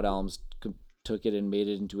into Scott Alms took it and made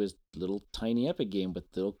it into his little Tiny Epic game with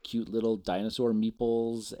little cute little dinosaur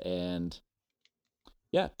meeples and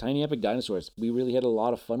yeah, Tiny Epic Dinosaurs. We really had a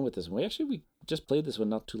lot of fun with this one. We just played this one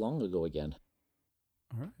not too long ago again.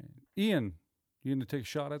 All right. Ian, you going to take a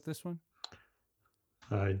shot at this one?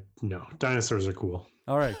 No. Dinosaurs are cool.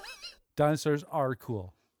 All right. Dinosaurs are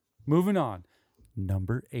cool. Moving on.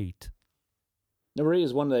 Number 8. Number 8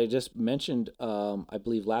 is one that I just mentioned, I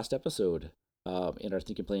believe, last episode in our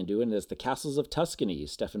Think and Play and Do It. And it's the Castles of Tuscany,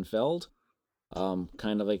 Stefan Feld.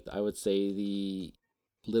 Kind of like, I would say, the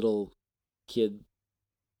little kid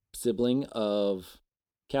sibling of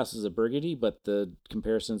Castles of Burgundy, but the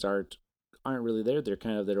comparisons aren't really there. They're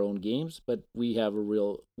kind of their own games, but we've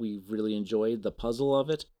really enjoyed the puzzle of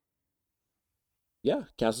it. Yeah,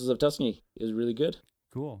 Castles of Tuscany is really good.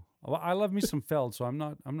 Cool. Well, I love me some Feld, so I'm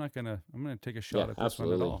gonna take a shot at this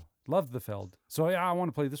one at all. Love the Feld. So yeah, I want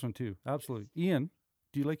to play this one too. Absolutely. Ian,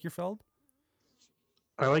 do you like your Feld?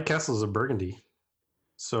 I like Castles of Burgundy.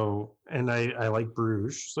 So, and I like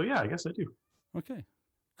Bruges. So yeah, I guess I do. Okay.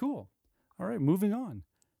 Cool. All right, moving on.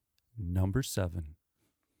 Number 7.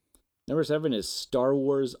 Number 7 is Star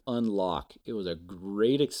Wars Unlock. It was a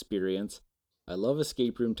great experience. I love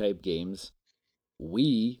escape room type games.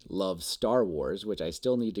 We love Star Wars, which I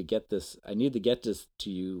still need to get this. I need to get this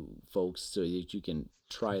to you folks so that you can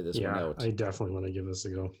try this one out. I definitely want to give this a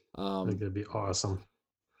go. I think it'd be awesome.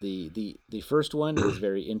 The first one is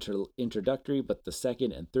very introductory, but the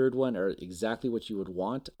second and third one are exactly what you would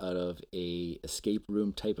want out of a escape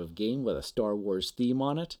room type of game with a Star Wars theme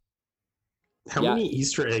on it. How many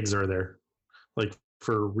Easter eggs are there, like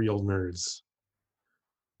for real nerds?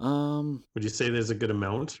 Would you say there's a good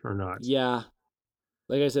amount or not? Yeah,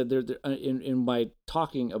 like I said, there in my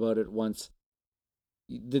talking about it once,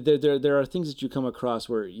 there are things that you come across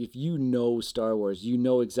where if you know Star Wars, you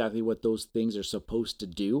know exactly what those things are supposed to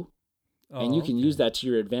do, and you can use that to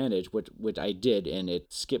your advantage, which I did, and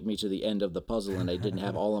it skipped me to the end of the puzzle, and I didn't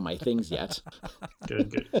have all of my things yet.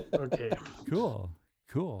 Good. Okay. Cool.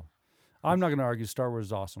 I'm not going to argue. Star Wars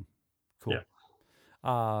is awesome. Cool.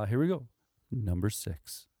 Yeah. Here we go. Number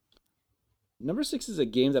 6. Number 6 is a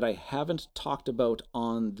game that I haven't talked about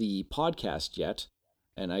on the podcast yet,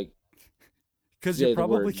 and because you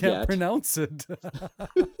probably can't pronounce it.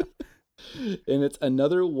 And it's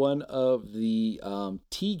another one of the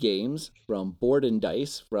T games from Board and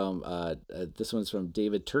Dice. From this one's from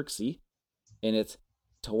David Turksey, and it's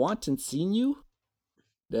Tawantinsuyu.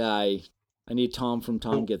 I need Tom from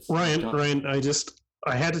Tom Gets Ryan. Tom. Ryan,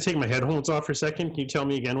 I had to take my headphones off for a second. Can you tell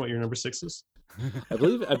me again what your number 6 is? I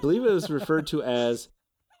believe it was referred to as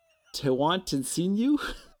Tawantinsuyu.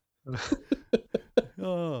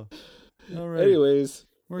 Oh, all right. Anyways,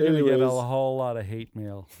 we're gonna get a whole lot of hate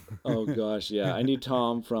mail. Oh gosh, yeah. I need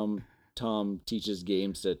Tom from Tom Teaches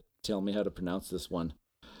Games to tell me how to pronounce this one.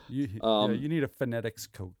 You need a phonetics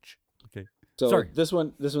coach. Okay. So sorry. This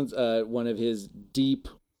one's one of his deep,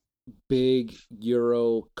 big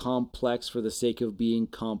Euro complex for the sake of being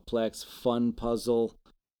complex fun puzzle.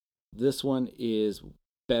 This one is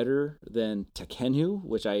better than Tekkenu,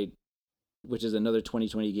 which is another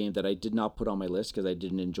 2020 game that I did not put on my list because I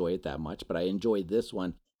didn't enjoy it that much, but I enjoyed this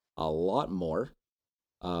one a lot more.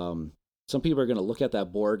 Some people are going to look at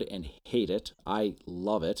that board and hate it. I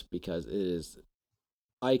love it because it is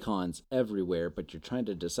icons everywhere, but you're trying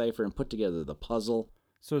to decipher and put together the puzzle.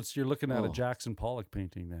 So you're looking at a Jackson Pollock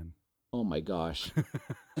painting then. Oh my gosh.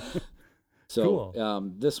 So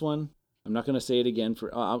cool. This one, I'm not going to say it again.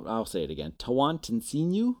 I'll say it again.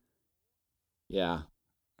 Tawantinsuyu. Yeah.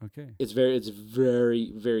 Okay. It's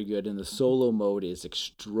very, very good, and the solo mode is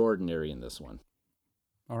extraordinary in this one.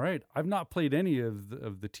 All right. I've not played any of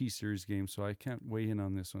the T-Series games, so I can't weigh in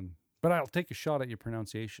on this one. But I'll take a shot at your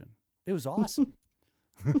pronunciation. It was awesome.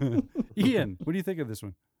 Ian, what do you think of this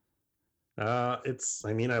one? I like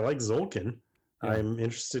Tzolk'in. Yeah. I'm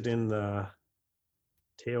interested in the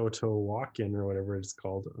Teotihuacan or whatever it's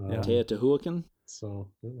called. Teotihuacan. So,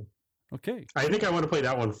 yeah. Okay. I think I want to play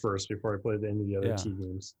that one first before I play any of the other T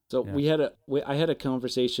games. So I had a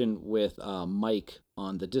conversation with Mike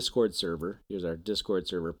on the Discord server. Here's our Discord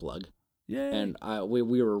server plug. Yeah. And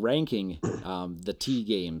we were ranking the T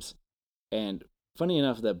games, and funny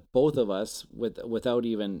enough that both of us, without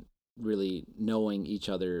even really knowing each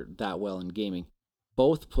other that well in gaming,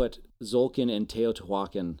 both put Tzolk'in and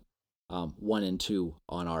Teotihuacan 1 and 2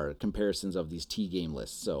 on our comparisons of these T game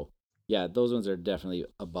lists. So yeah, those ones are definitely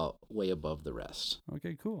way above the rest.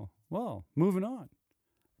 Okay, cool. Well, moving on.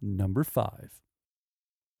 Number 5.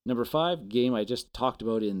 Number 5 game I just talked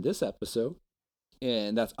about in this episode,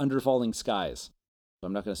 and that's Under Falling Skies. So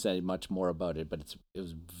I'm not going to say much more about it, but it's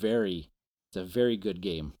a very good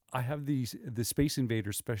game. I have the Space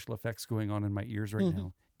Invaders special effects going on in my ears right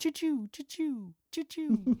now. Choo-choo, choo-choo,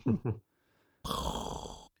 choo-choo.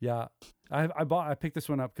 Yeah, I picked this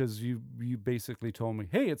one up because you basically told me,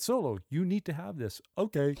 hey, it's solo. You need to have this.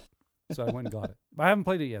 Okay, so I went and got it. I haven't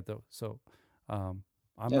played it yet though, so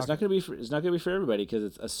it's not gonna be for everybody because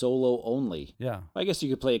it's a solo only. Yeah, I guess you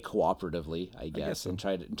could play it cooperatively, I guess so. and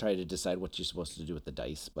try to decide what you're supposed to do with the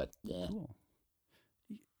dice. But yeah. Cool.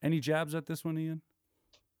 Any jabs at this one, Ian?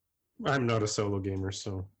 I'm not a solo gamer,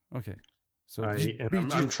 so okay. So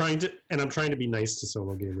I'm trying to be nice to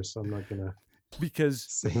solo gamers, so I'm not gonna.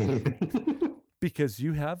 Because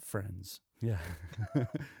you have friends. Yeah.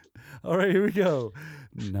 All right, here we go.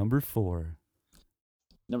 Number 4.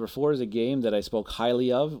 Number 4 is a game that I spoke highly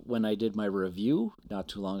of when I did my review not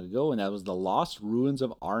too long ago, and that was The Lost Ruins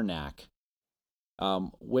of Arnak.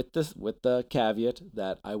 With the caveat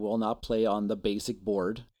that I will not play on the basic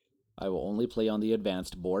board. I will only play on the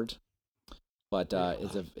advanced board. But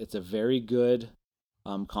it's a very good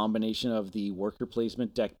combination of the worker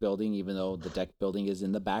placement deck building, even though the deck building is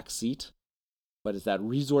in the back seat. But it's that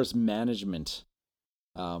resource management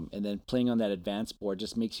And then playing on that advanced board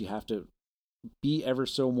just makes you have to be ever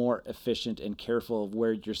so more efficient and careful of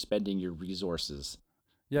where you're spending your resources.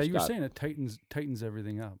 Yeah, you were saying it tightens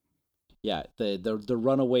everything up. Yeah, the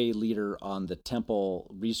runaway leader on the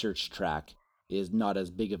temple research track is not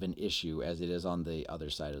as big of an issue as it is on the other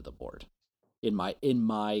side of the board, in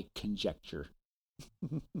my conjecture.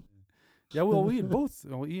 Yeah, well, we both.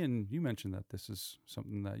 Well, Ian, you mentioned that this is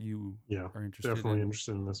something that you are interested in. Definitely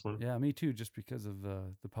interested in this one. Yeah, me too. Just because of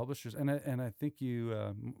the publishers, and I think you,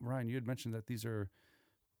 Ryan, you had mentioned that these are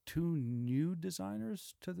two new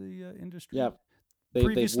designers to the industry. Yeah,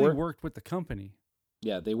 previously worked with the company.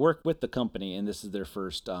 Yeah, they worked with the company, and this is their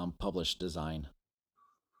first published design.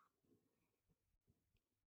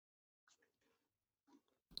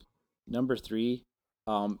 Number 3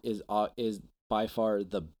 is by far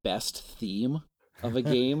the best theme of a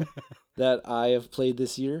game that I have played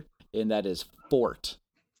this year, and that is Fort.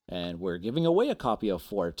 And we're giving away a copy of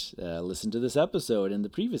Fort. Listen to this episode and the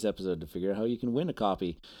previous episode to figure out how you can win a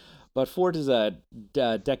copy. But Fort is a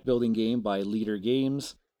deck building game by Leader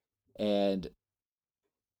Games, and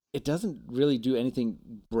it doesn't really do anything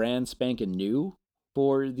brand spanking new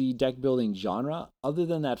for the deck building genre, other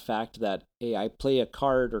than that fact that, hey, I play a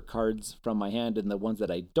card or cards from my hand, and the ones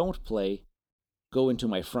that I don't play go into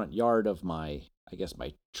my front yard of my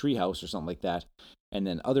treehouse or something like that, and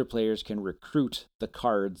then other players can recruit the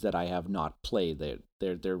cards that I have not played.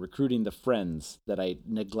 They're recruiting the friends that I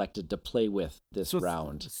neglected to play with this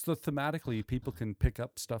round. So thematically, people can pick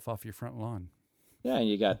up stuff off your front lawn. Yeah, and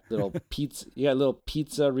you got little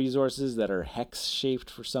pizza resources that are hex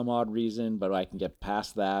shaped for some odd reason, but I can get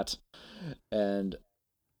past that. And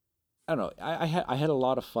I don't know. I had a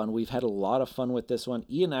lot of fun. We've had a lot of fun with this one.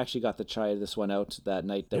 Ian actually got to try this one out that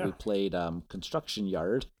night that we played Construction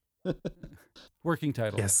Yard. Working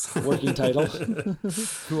title. Yes. Working title.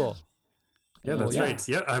 Cool. Yeah, that's right.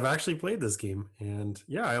 Yeah, I've actually played this game, and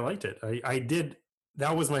yeah, I liked it. I did.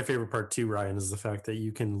 That was my favorite part too, Ryan, is the fact that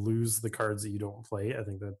you can lose the cards that you don't play. I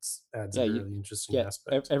think that adds a really interesting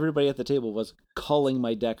aspect. Everybody at the table was culling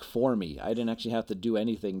my deck for me. I didn't actually have to do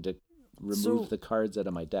anything to remove the cards out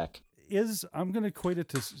of my deck. I'm going to equate it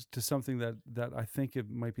to something that I think it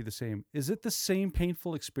might be the same. Is it the same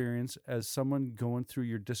painful experience as someone going through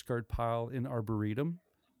your discard pile in Arboretum?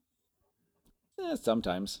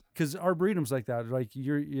 Sometimes. Because Arboretum's like that. Like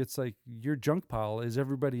it's like your junk pile is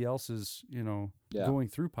everybody else's, going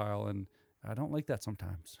through pile, and I don't like that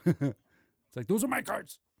sometimes. It's like, those are my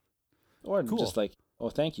cards. Or just like, oh,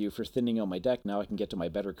 thank you for thinning out my deck. Now I can get to my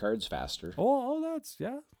better cards faster. Oh, that's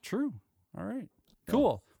true. All right,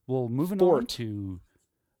 cool. Well, moving on to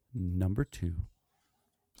number 2.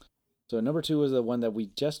 So number 2 was the one that we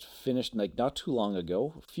just finished not too long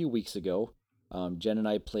ago, a few weeks ago. Jen and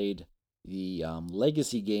I played the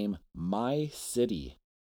legacy game My City,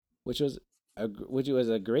 which was a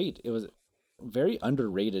very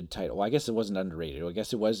underrated title. Well, I guess it wasn't underrated. I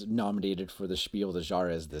guess it was nominated for the Spiel des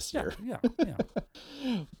Jahres this year. Yeah.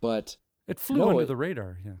 But it flew under the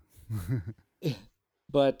radar. Yeah.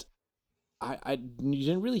 But you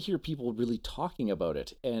didn't really hear people really talking about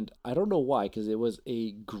it, and I don't know why, because it was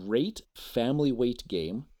a great family weight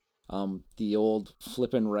game. The old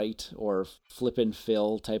flippin' right or flippin'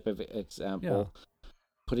 fill type of example,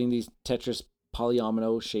 putting these Tetris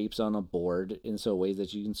polyomino shapes on a board in so ways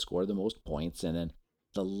that you can score the most points. And then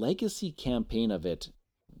the legacy campaign of it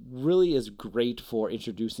really is great for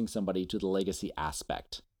introducing somebody to the legacy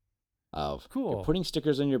aspect of you're putting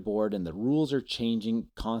stickers on your board, and the rules are changing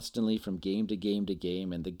constantly from game to game to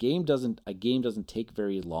game, and a game doesn't take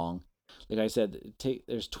very long. Like I said,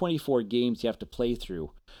 there's 24 games you have to play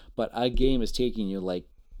through, but a game is taking you like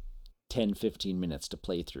 10-15 minutes to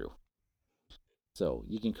play through. So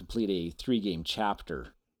you can complete a 3-game chapter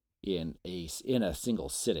in a single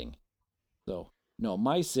sitting. So no,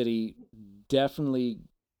 My City definitely.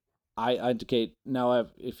 Okay, now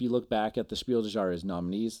if you look back at the Spiel des Jahres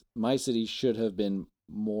nominees, My City should have been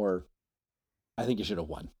more. I think it should have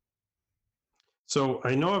won. So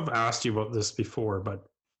I know I've asked you about this before, but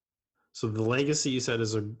so the legacy you said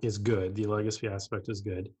is good. The legacy aspect is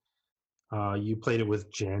good. You played it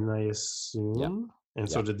with Jen, I assume. Yep. And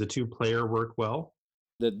so did the 2-player work well?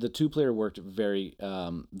 The 2-player worked very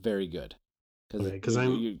very good, because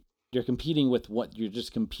you're competing with you're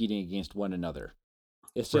just competing against one another.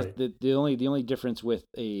 It's just the only difference with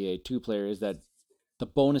a 2-player is that the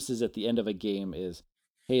bonuses at the end of a game is,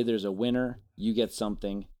 hey, there's a winner, you get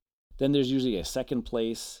something. Then there's usually a second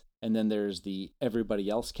place, and then there's the everybody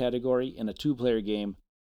else category. In a 2-player game,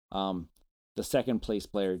 the second place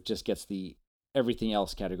player just gets the everything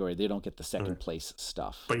else category. They don't get the second place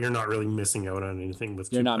stuff. But you're not really missing out on anything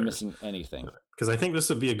with. You're not missing anything. Because I think this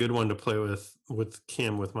would be a good one to play with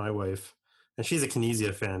Kim, with my wife, and she's a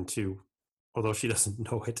Knizia fan too, although she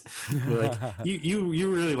doesn't know it. Like you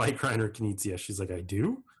really like Reiner Knizia. She's like, I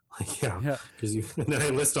do. Like, yeah, because you. And then I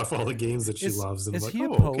list off all the games that she loves, and is like, he a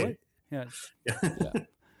poet? Okay. Yeah.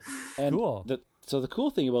 And cool. So the cool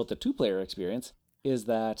thing about the 2-player experience is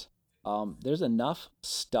that there's enough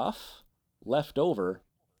stuff left over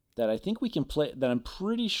that I think we can play. That I'm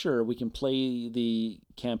pretty sure we can play the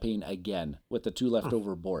campaign again with the 2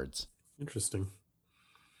 leftover boards. Interesting.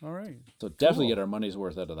 All right. So definitely get our money's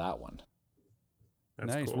worth out of that one.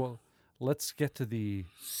 That's nice. cool. Well, let's get to the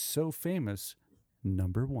so famous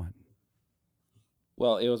number 1.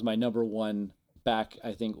 Well, it was my number 1 back,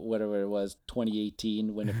 I think, whatever it was,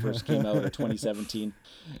 2018 when it first came out, or 2017.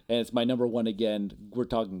 And it's my number 1 again. We're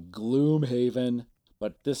talking Gloomhaven,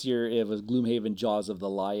 but this year it was Gloomhaven Jaws of the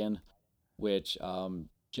Lion, which Jen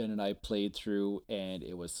and I played through, and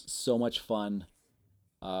it was so much fun.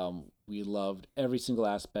 We loved every single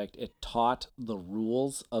aspect. It taught the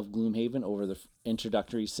rules of Gloomhaven over the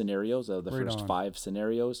introductory scenarios of the first 5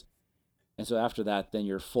 scenarios. And so after that, then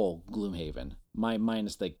you're full Gloomhaven.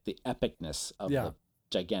 Minus like the epicness of the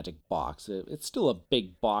gigantic box. It's still a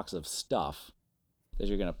big box of stuff that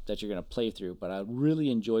you're gonna play through. But I really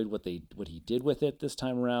enjoyed what he did with it this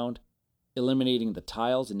time around, eliminating the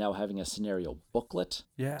tiles and now having a scenario booklet.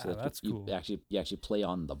 Yeah, so that's cool. You actually play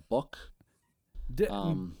on the book. Do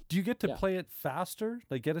you get to play it faster?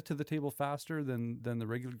 Like get it to the table faster than the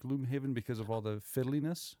regular Gloomhaven because of all the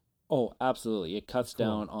fiddliness? Oh, absolutely. It cuts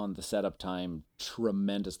down on the setup time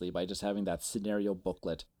tremendously by just having that scenario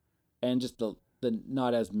booklet and just the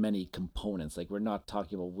not as many components. Like we're not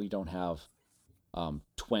talking about, we don't have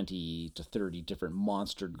 20 to 30 different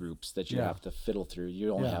monster groups that you have to fiddle through.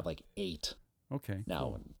 You only have like 8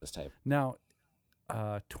 now in this type. Now,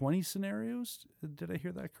 20 scenarios? Did I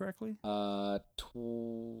hear that correctly?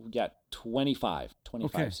 25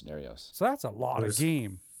 scenarios. So that's a lot of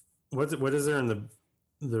game. What is there in the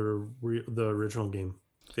original game?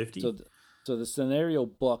 50? So the scenario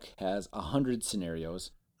book has 100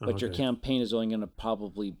 scenarios, but your campaign is only going to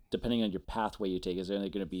probably, depending on your pathway you take, is only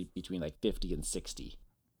going to be between like 50 and 60.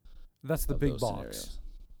 That's the big box. Scenarios.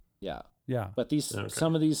 Yeah. Yeah. But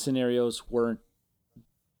some of these scenarios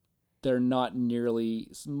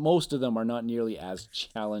most of them are not nearly as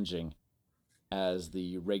challenging as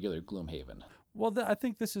the regular Gloomhaven. Well, I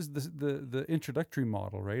think this is the introductory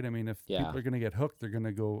model, right? I mean, if people are going to get hooked, they're going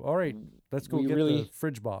to go, all right, let's go get the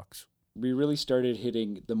fridge box. We really started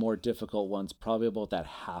hitting the more difficult ones probably about that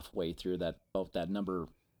halfway through about that number,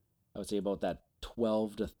 I would say about that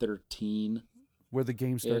 12 to 13. Where the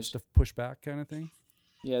game starts to push back kind of thing?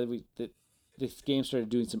 Yeah, this game started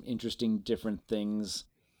doing some interesting different things,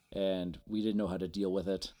 and we didn't know how to deal with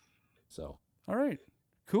it. So. All right.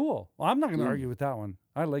 Cool. Well, I'm not going to argue with that one.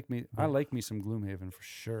 I like me some Gloomhaven for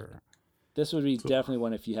sure. This would be definitely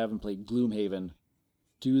one, if you haven't played Gloomhaven,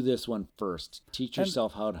 do this one first. Teach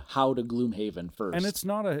yourself how to Gloomhaven first. And it's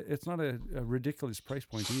not a ridiculous price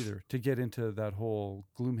point either to get into that whole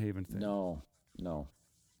Gloomhaven thing. No.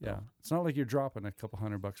 Yeah. It's not like you're dropping a couple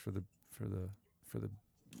 $100 for the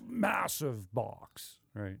massive box,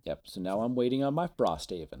 right? Yep. So now I'm waiting on my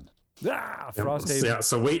Frosthaven. Frosthaven. Yeah,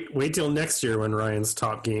 so wait till next year when Ryan's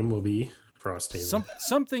top game will be Frosthaven.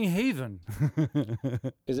 Something Haven.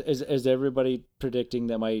 Is everybody predicting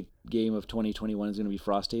that my game of 2021 is going to be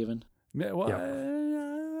Frosthaven?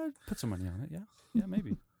 Well, put some money on it. Yeah,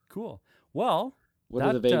 maybe. Cool. Well, what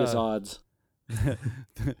are the Vegas odds?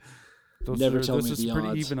 Those Never are tell me the pretty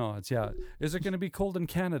odds. even odds. Yeah. Is it going to be cold in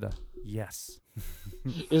Canada? Yes.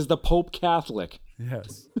 Is the Pope Catholic?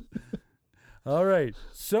 Yes. All right.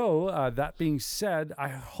 So that being said, I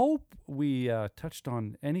hope we touched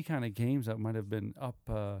on any kind of games that might have been up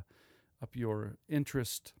your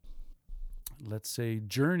interest. Let's say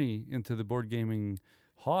journey into the board gaming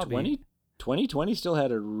hobby. 2020 still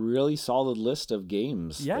had a really solid list of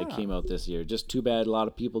games that came out this year. Just too bad a lot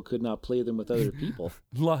of people could not play them with other people.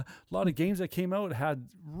 A lot of games that came out had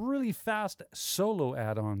really fast solo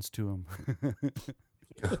add-ons to them.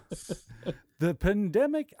 The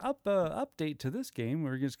pandemic update to this game,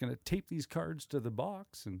 we're just going to tape these cards to the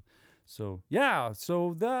box, and so I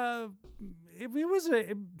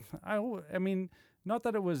mean, not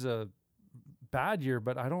that it was a bad year,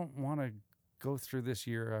 but I don't want to go through this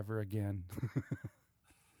year ever again.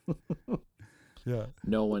 Yeah,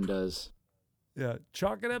 no one does. Yeah,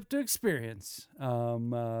 chalk it up to experience.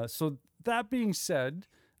 So that being said,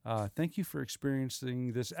 thank you for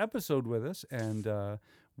experiencing this episode with us, and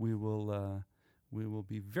we will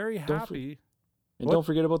be very happy. And don't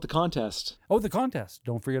forget about the contest. Oh, the contest.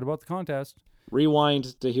 Don't forget about the contest.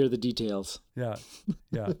 Rewind to hear the details. Yeah.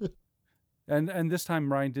 And this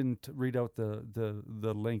time Ryan didn't read out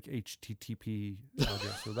the link HTTP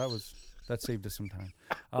address, so that saved us some time.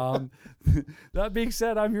 That being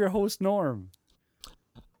said, I'm your host Norm.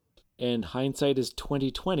 And hindsight is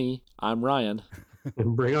 2020. I'm Ryan.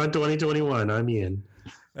 Bring on 2021. I'm Ian.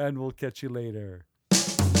 And we'll catch you later.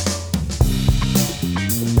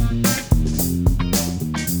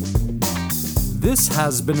 This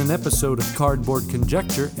has been an episode of Cardboard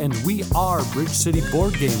Conjecture, and we are Bridge City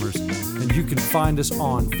Board Gamers. And you can find us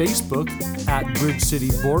on Facebook at Bridge City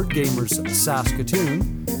Board Gamers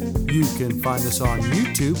Saskatoon. You can find us on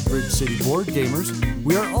YouTube, Bridge City Board Gamers.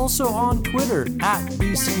 We are also on Twitter at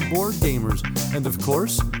BC Board Gamers. And of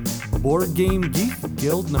course, Board Game Geek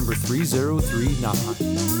Guild number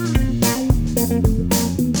 3039.